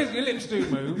is. Your lips do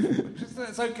move.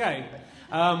 That's okay.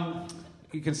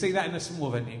 You can see that in a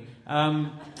small venue.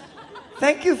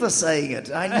 Thank you for saying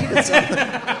it. I needed something.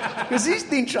 Because he's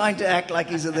been trying to act like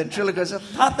he's a ventriloquist, a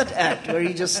puppet act where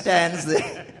he just stands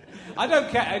there. I don't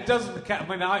care. It doesn't care. I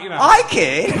mean, I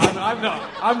care. I'm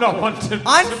not one to.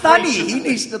 I'm funny. He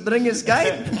needs to bring his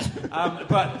game.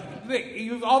 But Nick,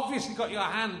 you've obviously got your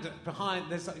hand behind.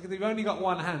 You've only got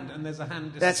one hand, and there's a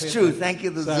hand. That's true. Thank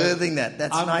you for observing that.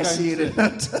 That's nice of you to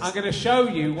notice. I'm going to show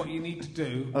you what you need to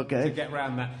do to get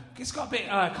around that. It's got a bit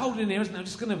cold in here, isn't it? I'm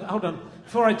just going to hold on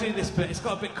before I do this bit. It's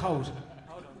got a bit cold.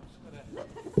 Hold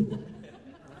on.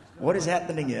 What is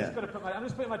happening here? I'm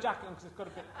just putting my jacket on because it's got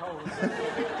a bit cold.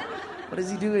 What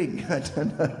is he doing? I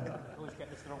don't know. I always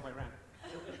get this the wrong way around.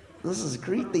 This is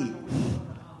creepy.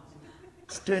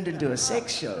 It's turned into a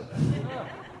sex show.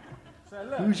 So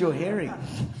look, who's your herring?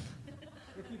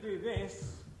 If you do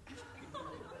this...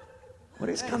 What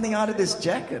is coming out of this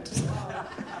jacket?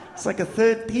 It's like a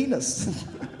third penis.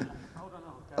 Hold on.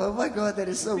 Oh my God, that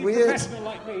is so Be weird. professional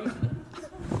like me.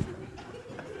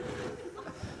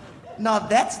 Now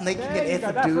that's making an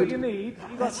effort, that's dude. What you need.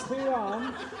 You've got 2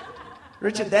 arms.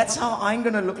 Richard, that's how I'm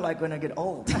going to look like when I get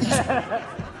old.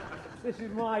 This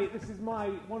is one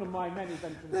of my many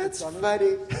ventriloquist. That's honors.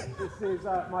 funny. This is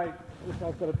my.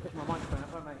 I've got to put my microphone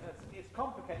up, haven't I? It's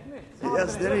complicated, isn't it?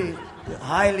 Yes, very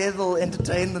high-level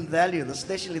entertainment value. The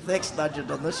special effects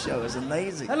budget on this show is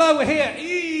amazing. Hello, we're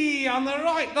here. On the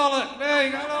right bollock. There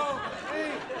you go.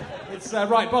 It's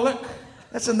right bollock.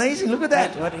 That's amazing. Look at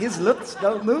that. What? His lips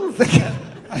don't move.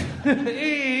 Hello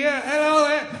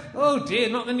there. Oh dear,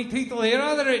 not many people here,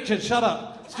 are there, Richard? Shut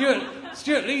up.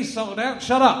 Stuart Lee's sold out.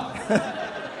 Shut up.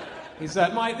 This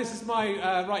is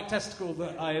my right testicle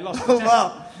that I lost.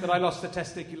 That I lost to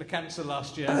testicular cancer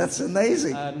last year. That's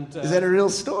amazing. And, is that a real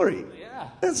story? Yeah.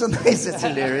 That's amazing. That's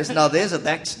hilarious. Now there's a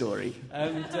backstory.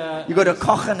 And you got a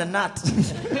cock and a nut.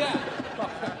 Yeah,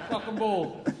 cock and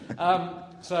ball.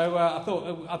 So I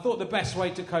thought the best way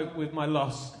to cope with my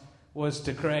loss was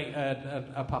to create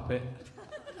a puppet.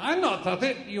 I'm not a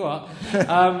puppet, you are.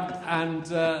 And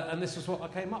this was what I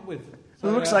came up with. So,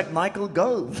 it looks like Michael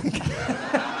Gove.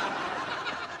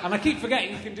 And I keep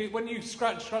forgetting you can do, when you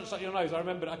scrunch up your nose,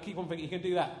 I keep on thinking you can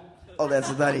do that. Oh,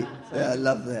 that's funny. Yeah, I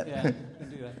love that. Yeah, you can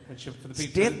do that. Which for the it's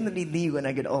people definitely me when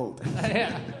I get old.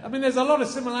 Yeah, I mean, there's a lot of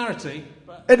similarity.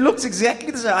 But... It looks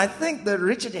exactly the same. I think that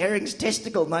Richard Herring's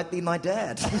testicle might be my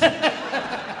dad.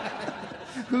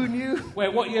 Who knew?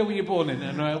 Wait, what year were you born in?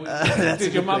 And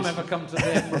did your mum ever come to the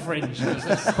Edinburgh Fringe?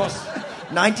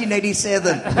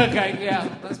 1987. Okay, yeah,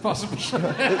 that's possible.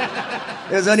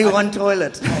 There's only one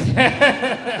toilet.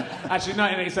 Actually,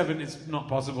 1987 is not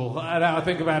possible. Now I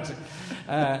think about it.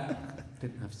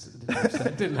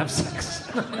 Didn't have sex.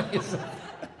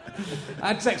 I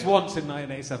had sex once in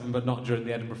 1987, but not during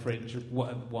the Edinburgh Fringe.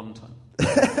 One time.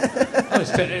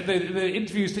 The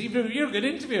interviews. You're a good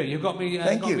interviewer. You've got me.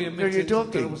 Thank you. You're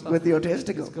talking with your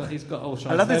testicle. He's got all.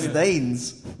 I love his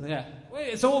veins. Yeah, well,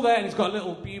 it's all there, and he's got a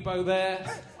little bubo there.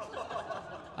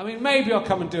 I mean, maybe I'll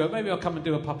come and do it. Maybe I'll come and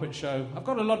do a puppet show. I've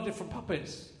got a lot of different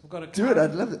puppets. I've got a carrot. Do it.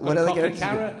 I'd love it. What other characters?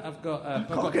 Carrot. I've got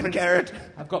cock and carrot.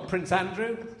 I've got Prince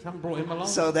Andrew. Haven't brought him along.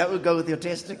 So that would go with your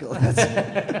testicle.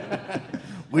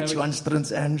 Which one's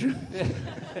Prince Andrew?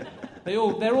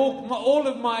 All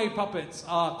of my puppets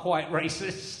are quite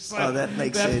racist. So that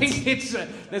makes sense. I think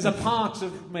there's a part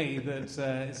of me that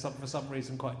is for some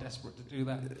reason quite desperate to do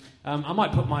that. I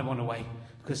might put my one away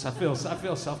because I feel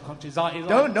self-conscious.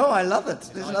 No, I love it.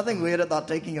 There's nothing weird about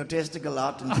taking your testicle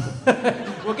out and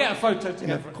we'll get a photo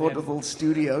together. In a portable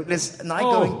studio. Listen, I'm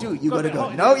going too. You got to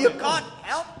go. No, you can't.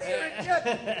 Help me,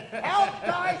 Richard. Help,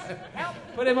 guys. Help.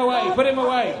 Put him away. Put him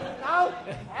away. No,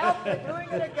 help. They're doing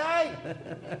it again.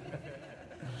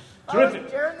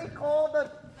 Terrific. Jeremy called it.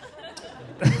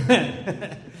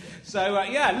 So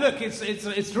look,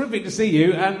 it's terrific to see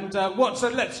you. And so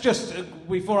let's just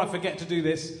before I forget to do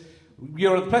this,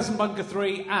 you're at Pleasant Bunker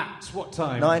 3 at what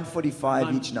time?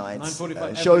 9:45 each night.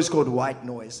 9:45. Show's called White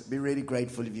Noise. Be really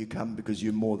grateful if you come because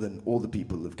you're more than all the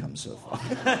people who've come so far.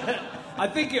 I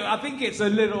think it's a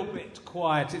little bit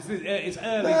quiet. It's early days.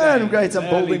 I'm great. I'm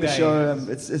building the show.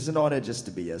 It's an honor just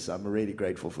to be here. So I'm really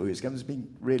grateful for who's come. It's been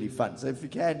really fun. So if you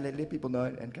can, let people know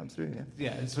and come through.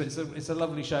 Yeah, it's a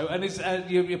lovely show. And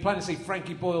you're planning to see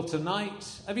Frankie Boyle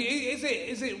tonight.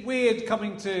 Is it weird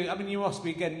coming to? I mean, you must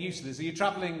be getting used to this. Are you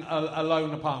travelling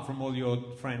alone apart from all your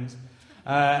friends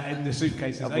in the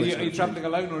suitcases? Are you travelling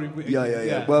alone or?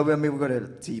 Yeah. Well, I mean, we've got a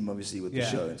team obviously with the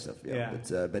show and stuff. Yeah.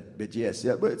 But yes,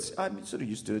 yeah. But I'm sort of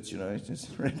used to it, you know.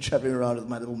 Just travelling around with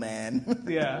my little man.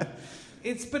 Yeah.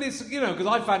 It's because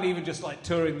I found even just like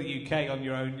touring the UK on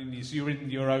your own, and you're in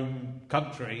your own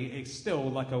country, it's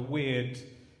still like a weird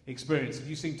experience.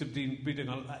 You seem to be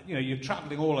doing, you're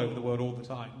travelling all over the world all the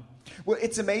time. Well,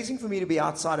 it's amazing for me to be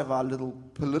outside of our little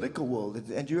political world,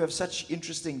 and you have such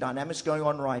interesting dynamics going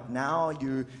on right now.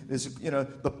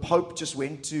 The Pope just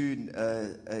went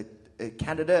to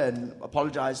Canada and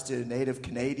apologized to Native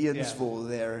Canadians for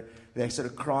their sort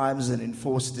of crimes and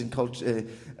enforced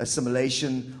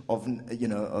assimilation of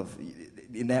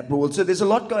in that world. So there's a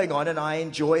lot going on, and I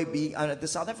enjoy being. The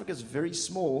South Africa is very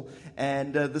small,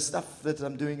 and the stuff that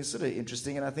I'm doing is sort of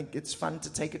interesting, and I think it's fun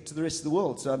to take it to the rest of the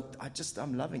world. So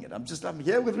I'm loving it. I'm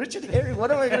here with Richard Herring.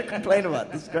 What am I going to complain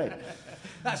about? This is great.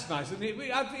 That's nice, and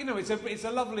it's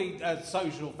a lovely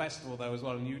social festival though as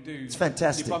well, and it's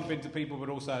fantastic. You bump into people, but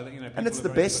also people and it's the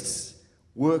best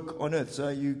work on earth. So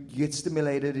you get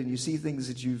stimulated and you see things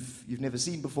that you've never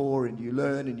seen before, and you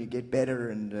learn and you get better,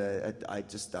 and I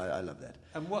love that.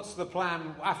 And what's the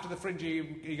plan after the Fringe? Are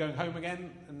you going home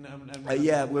again?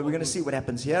 We're going to see what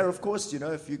happens here. Of course,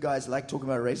 if you guys like talking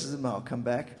about racism, I'll come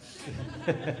back.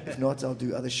 If not, I'll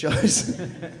do other shows.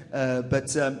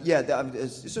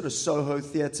 Sort of Soho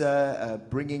Theatre,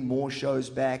 bringing more shows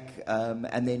back,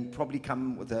 and then probably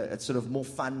come with a sort of more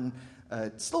fun.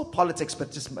 Still politics,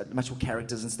 but just much more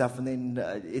characters and stuff. And then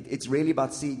it's really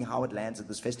about seeing how it lands at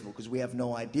this festival, because we have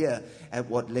no idea at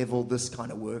what level this kind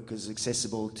of work is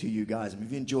accessible to you guys. And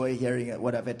if you enjoy hearing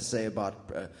what I've had to say about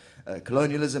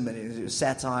colonialism and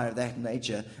satire of that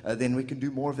nature, then we can do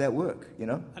more of that work,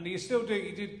 And you still do?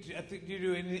 I think you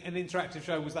do an interactive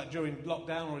show. Was that during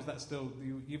lockdown, or is that still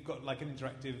you've got like an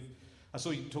interactive? I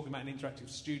saw you talking about an interactive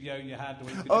studio you had.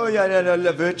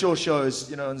 Virtual shows,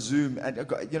 on Zoom, and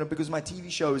because my TV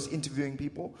show is interviewing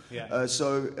people. Yeah.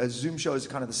 So Zoom shows are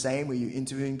kind of the same, where you're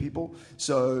interviewing people.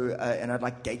 So and I'd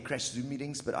like gatecrash Zoom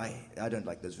meetings, but I don't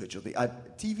like those virtual things.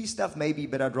 TV stuff maybe,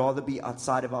 but I'd rather be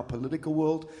outside of our political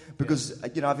world, because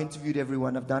I've interviewed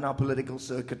everyone. I've done our political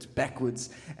circuit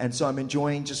backwards, and so I'm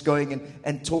enjoying just going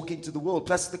and talking to the world.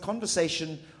 Plus the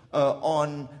conversation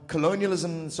on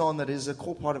colonialism and so on, that is a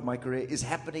core part of my career, is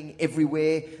happening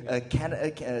everywhere.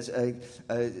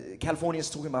 California's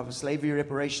talking about slavery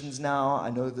reparations now. I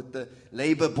know that the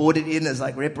Labour brought it in as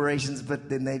like reparations, but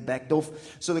then they backed off.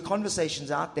 So the conversation's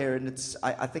out there, and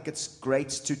I think it's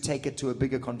great to take it to a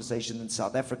bigger conversation in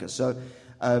South Africa. So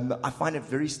I find it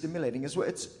very stimulating as well.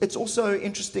 It's also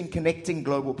interesting connecting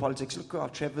global politics. Look how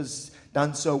Trevor's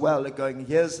done so well at going,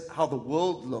 here's how the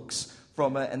world looks.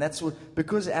 And that's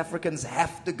because Africans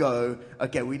have to go,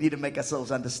 okay, we need to make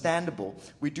ourselves understandable.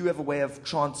 We do have a way of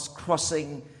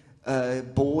crossing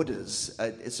borders,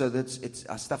 so that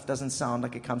our stuff doesn't sound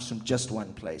like it comes from just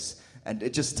one place. And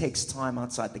it just takes time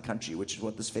outside the country, which is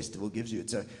what this festival gives you.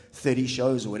 It's 30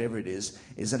 shows or whatever it is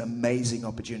an amazing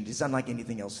opportunity. It's unlike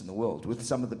anything else in the world, with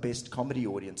some of the best comedy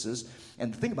audiences.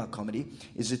 And the thing about comedy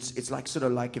is it's like sort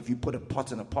of like if you put a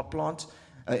pot in a pot plant,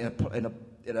 in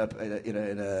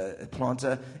a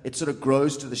planter, it sort of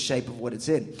grows to the shape of what it's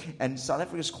in. And South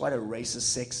Africa is quite a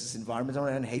racist, sexist environment.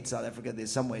 I don't hate South Africa.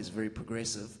 There's some ways very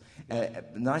progressive. The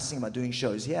nice thing about doing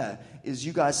shows here is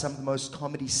you guys are some of the most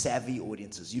comedy-savvy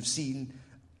audiences. You've seen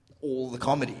all the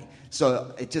comedy.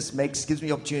 So it just gives me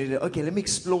the opportunity to, okay, let me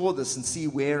explore this and see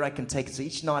where I can take it. So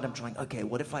each night I'm trying, okay,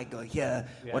 what if I go here?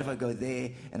 Yeah. What if I go there?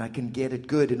 And I can get it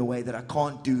good in a way that I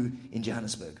can't do in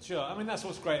Johannesburg. Sure. I mean, that's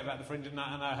what's great about the Fringe, and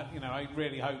I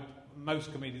really hope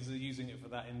most comedians are using it for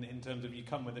that in terms of you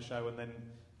come with a show and then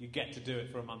you get to do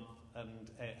it for a month and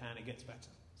it gets better.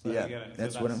 So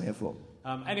that's what I'm here for.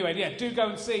 Anyway, do go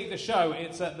and see the show.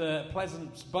 It's at the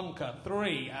Pleasance Bunker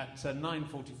 3 at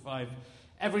 9:45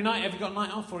 every night. Have you got a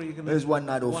night off, or are you going to? There's one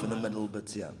night off in the middle,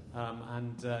 but yeah.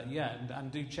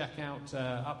 And do check out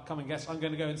upcoming guests. I'm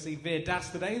going to go and see Veer Das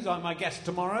today, who's my guest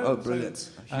tomorrow. Oh, brilliant!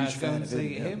 So, Huge fan go and of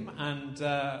see him, and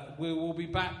we will be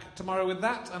back tomorrow with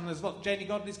that. And there's Janie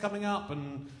Godley's coming up,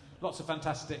 and lots of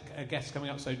fantastic guests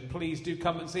coming up, so please do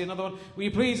come and see another one. Will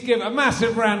you please give a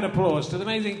massive round of applause to the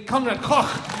amazing Conrad Koch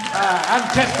and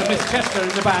Chester, Miss Chester in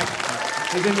the back.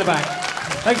 He's in the back.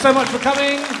 Thanks so much for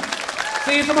coming.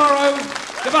 See you tomorrow.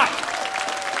 Goodbye.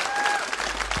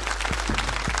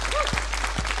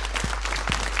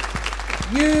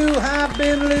 You have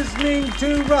been listening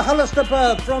to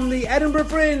RHLSTP from the Edinburgh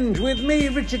Fringe with me,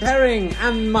 Richard Herring,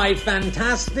 and my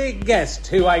fantastic guest,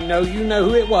 who I know you know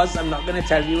who it was. I'm not going to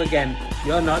tell you again.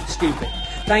 You're not stupid.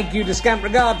 Thank you to Scamp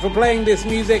Regard for playing this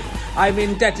music. I'm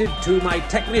indebted to my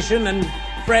technician and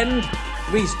friend,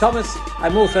 Rhys Thomas.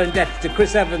 I'm also indebted to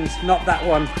Chris Evans, not that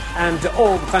one, and to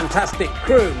all the fantastic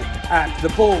crew at the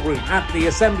Ballroom, at the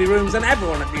Assembly Rooms, and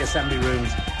everyone at the Assembly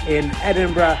Rooms in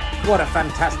Edinburgh. What a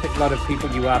fantastic lot of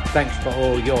people you are. Thanks for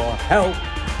all your help.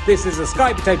 This is a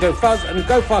Sky Potato Fuzz and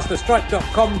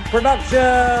GoFasterStripe.com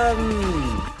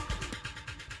production.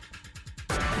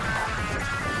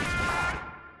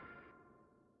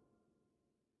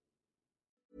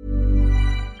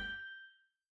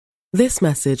 This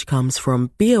message comes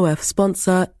from BOF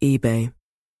sponsor eBay.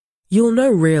 You'll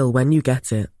know real when you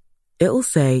get it. It'll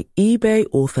say eBay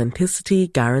Authenticity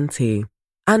Guarantee.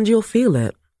 And you'll feel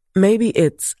it. Maybe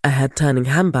it's a head-turning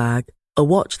handbag, a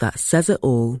watch that says it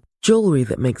all, jewelry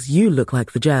that makes you look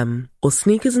like the gem, or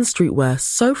sneakers and streetwear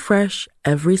so fresh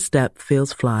every step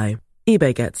feels fly.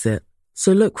 eBay gets it.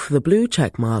 So look for the blue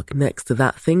check mark next to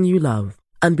that thing you love.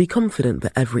 And be confident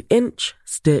that every inch,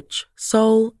 stitch,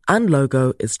 sole, and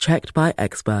logo is checked by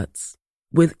experts.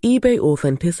 With eBay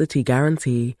Authenticity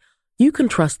Guarantee, you can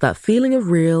trust that feeling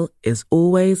of real is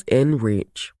always in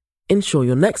reach. Ensure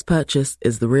your next purchase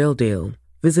is the real deal.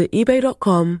 Visit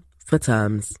eBay.com for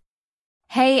terms.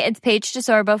 Hey, it's Paige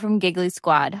DeSorbo from Giggly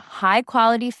Squad. High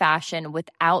quality fashion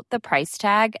without the price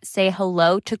tag. Say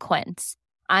hello to Quince.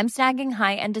 I'm snagging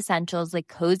high-end essentials like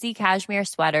cozy cashmere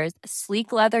sweaters,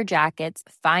 sleek leather jackets,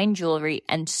 fine jewelry,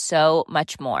 and so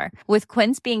much more. With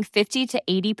Quince being 50 to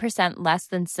 80% less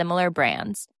than similar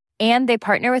brands. And they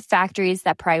partner with factories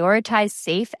that prioritize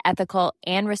safe, ethical,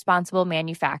 and responsible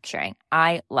manufacturing.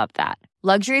 I love that.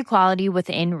 Luxury quality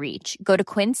within reach. Go to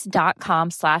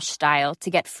quince.com/style to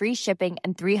get free shipping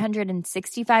and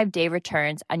 365-day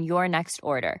returns on your next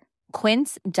order.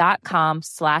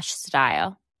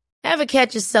 Quince.com/style. Ever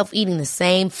catch yourself eating the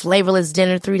same flavorless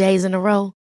dinner 3 days in a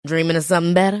row? Dreaming of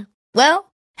something better?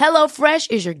 Well, HelloFresh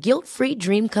is your guilt-free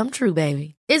dream come true,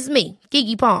 baby. It's me,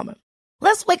 Keke Palmer.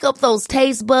 Let's wake up those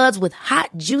taste buds with hot,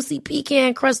 juicy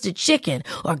pecan-crusted chicken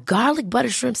or garlic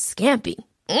butter shrimp scampi.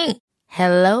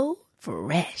 Hello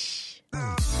Fresh.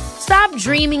 Stop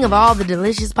dreaming of all the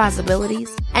delicious possibilities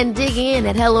and dig in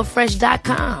at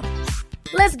HelloFresh.com.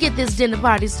 Let's get this dinner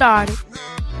party started.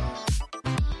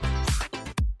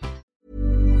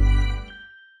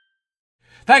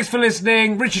 Thanks for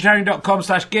listening.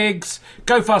 richardherring.com/gigs.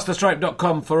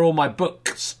 GoFasterStripe.com for all my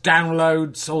books,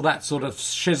 downloads, all that sort of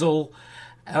shizzle.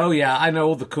 Oh yeah, I know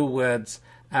all the cool words.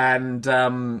 And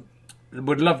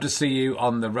would love to see you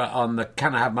on the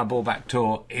Can I Have My Ball Back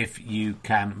tour if you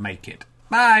can make it.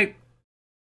 Bye.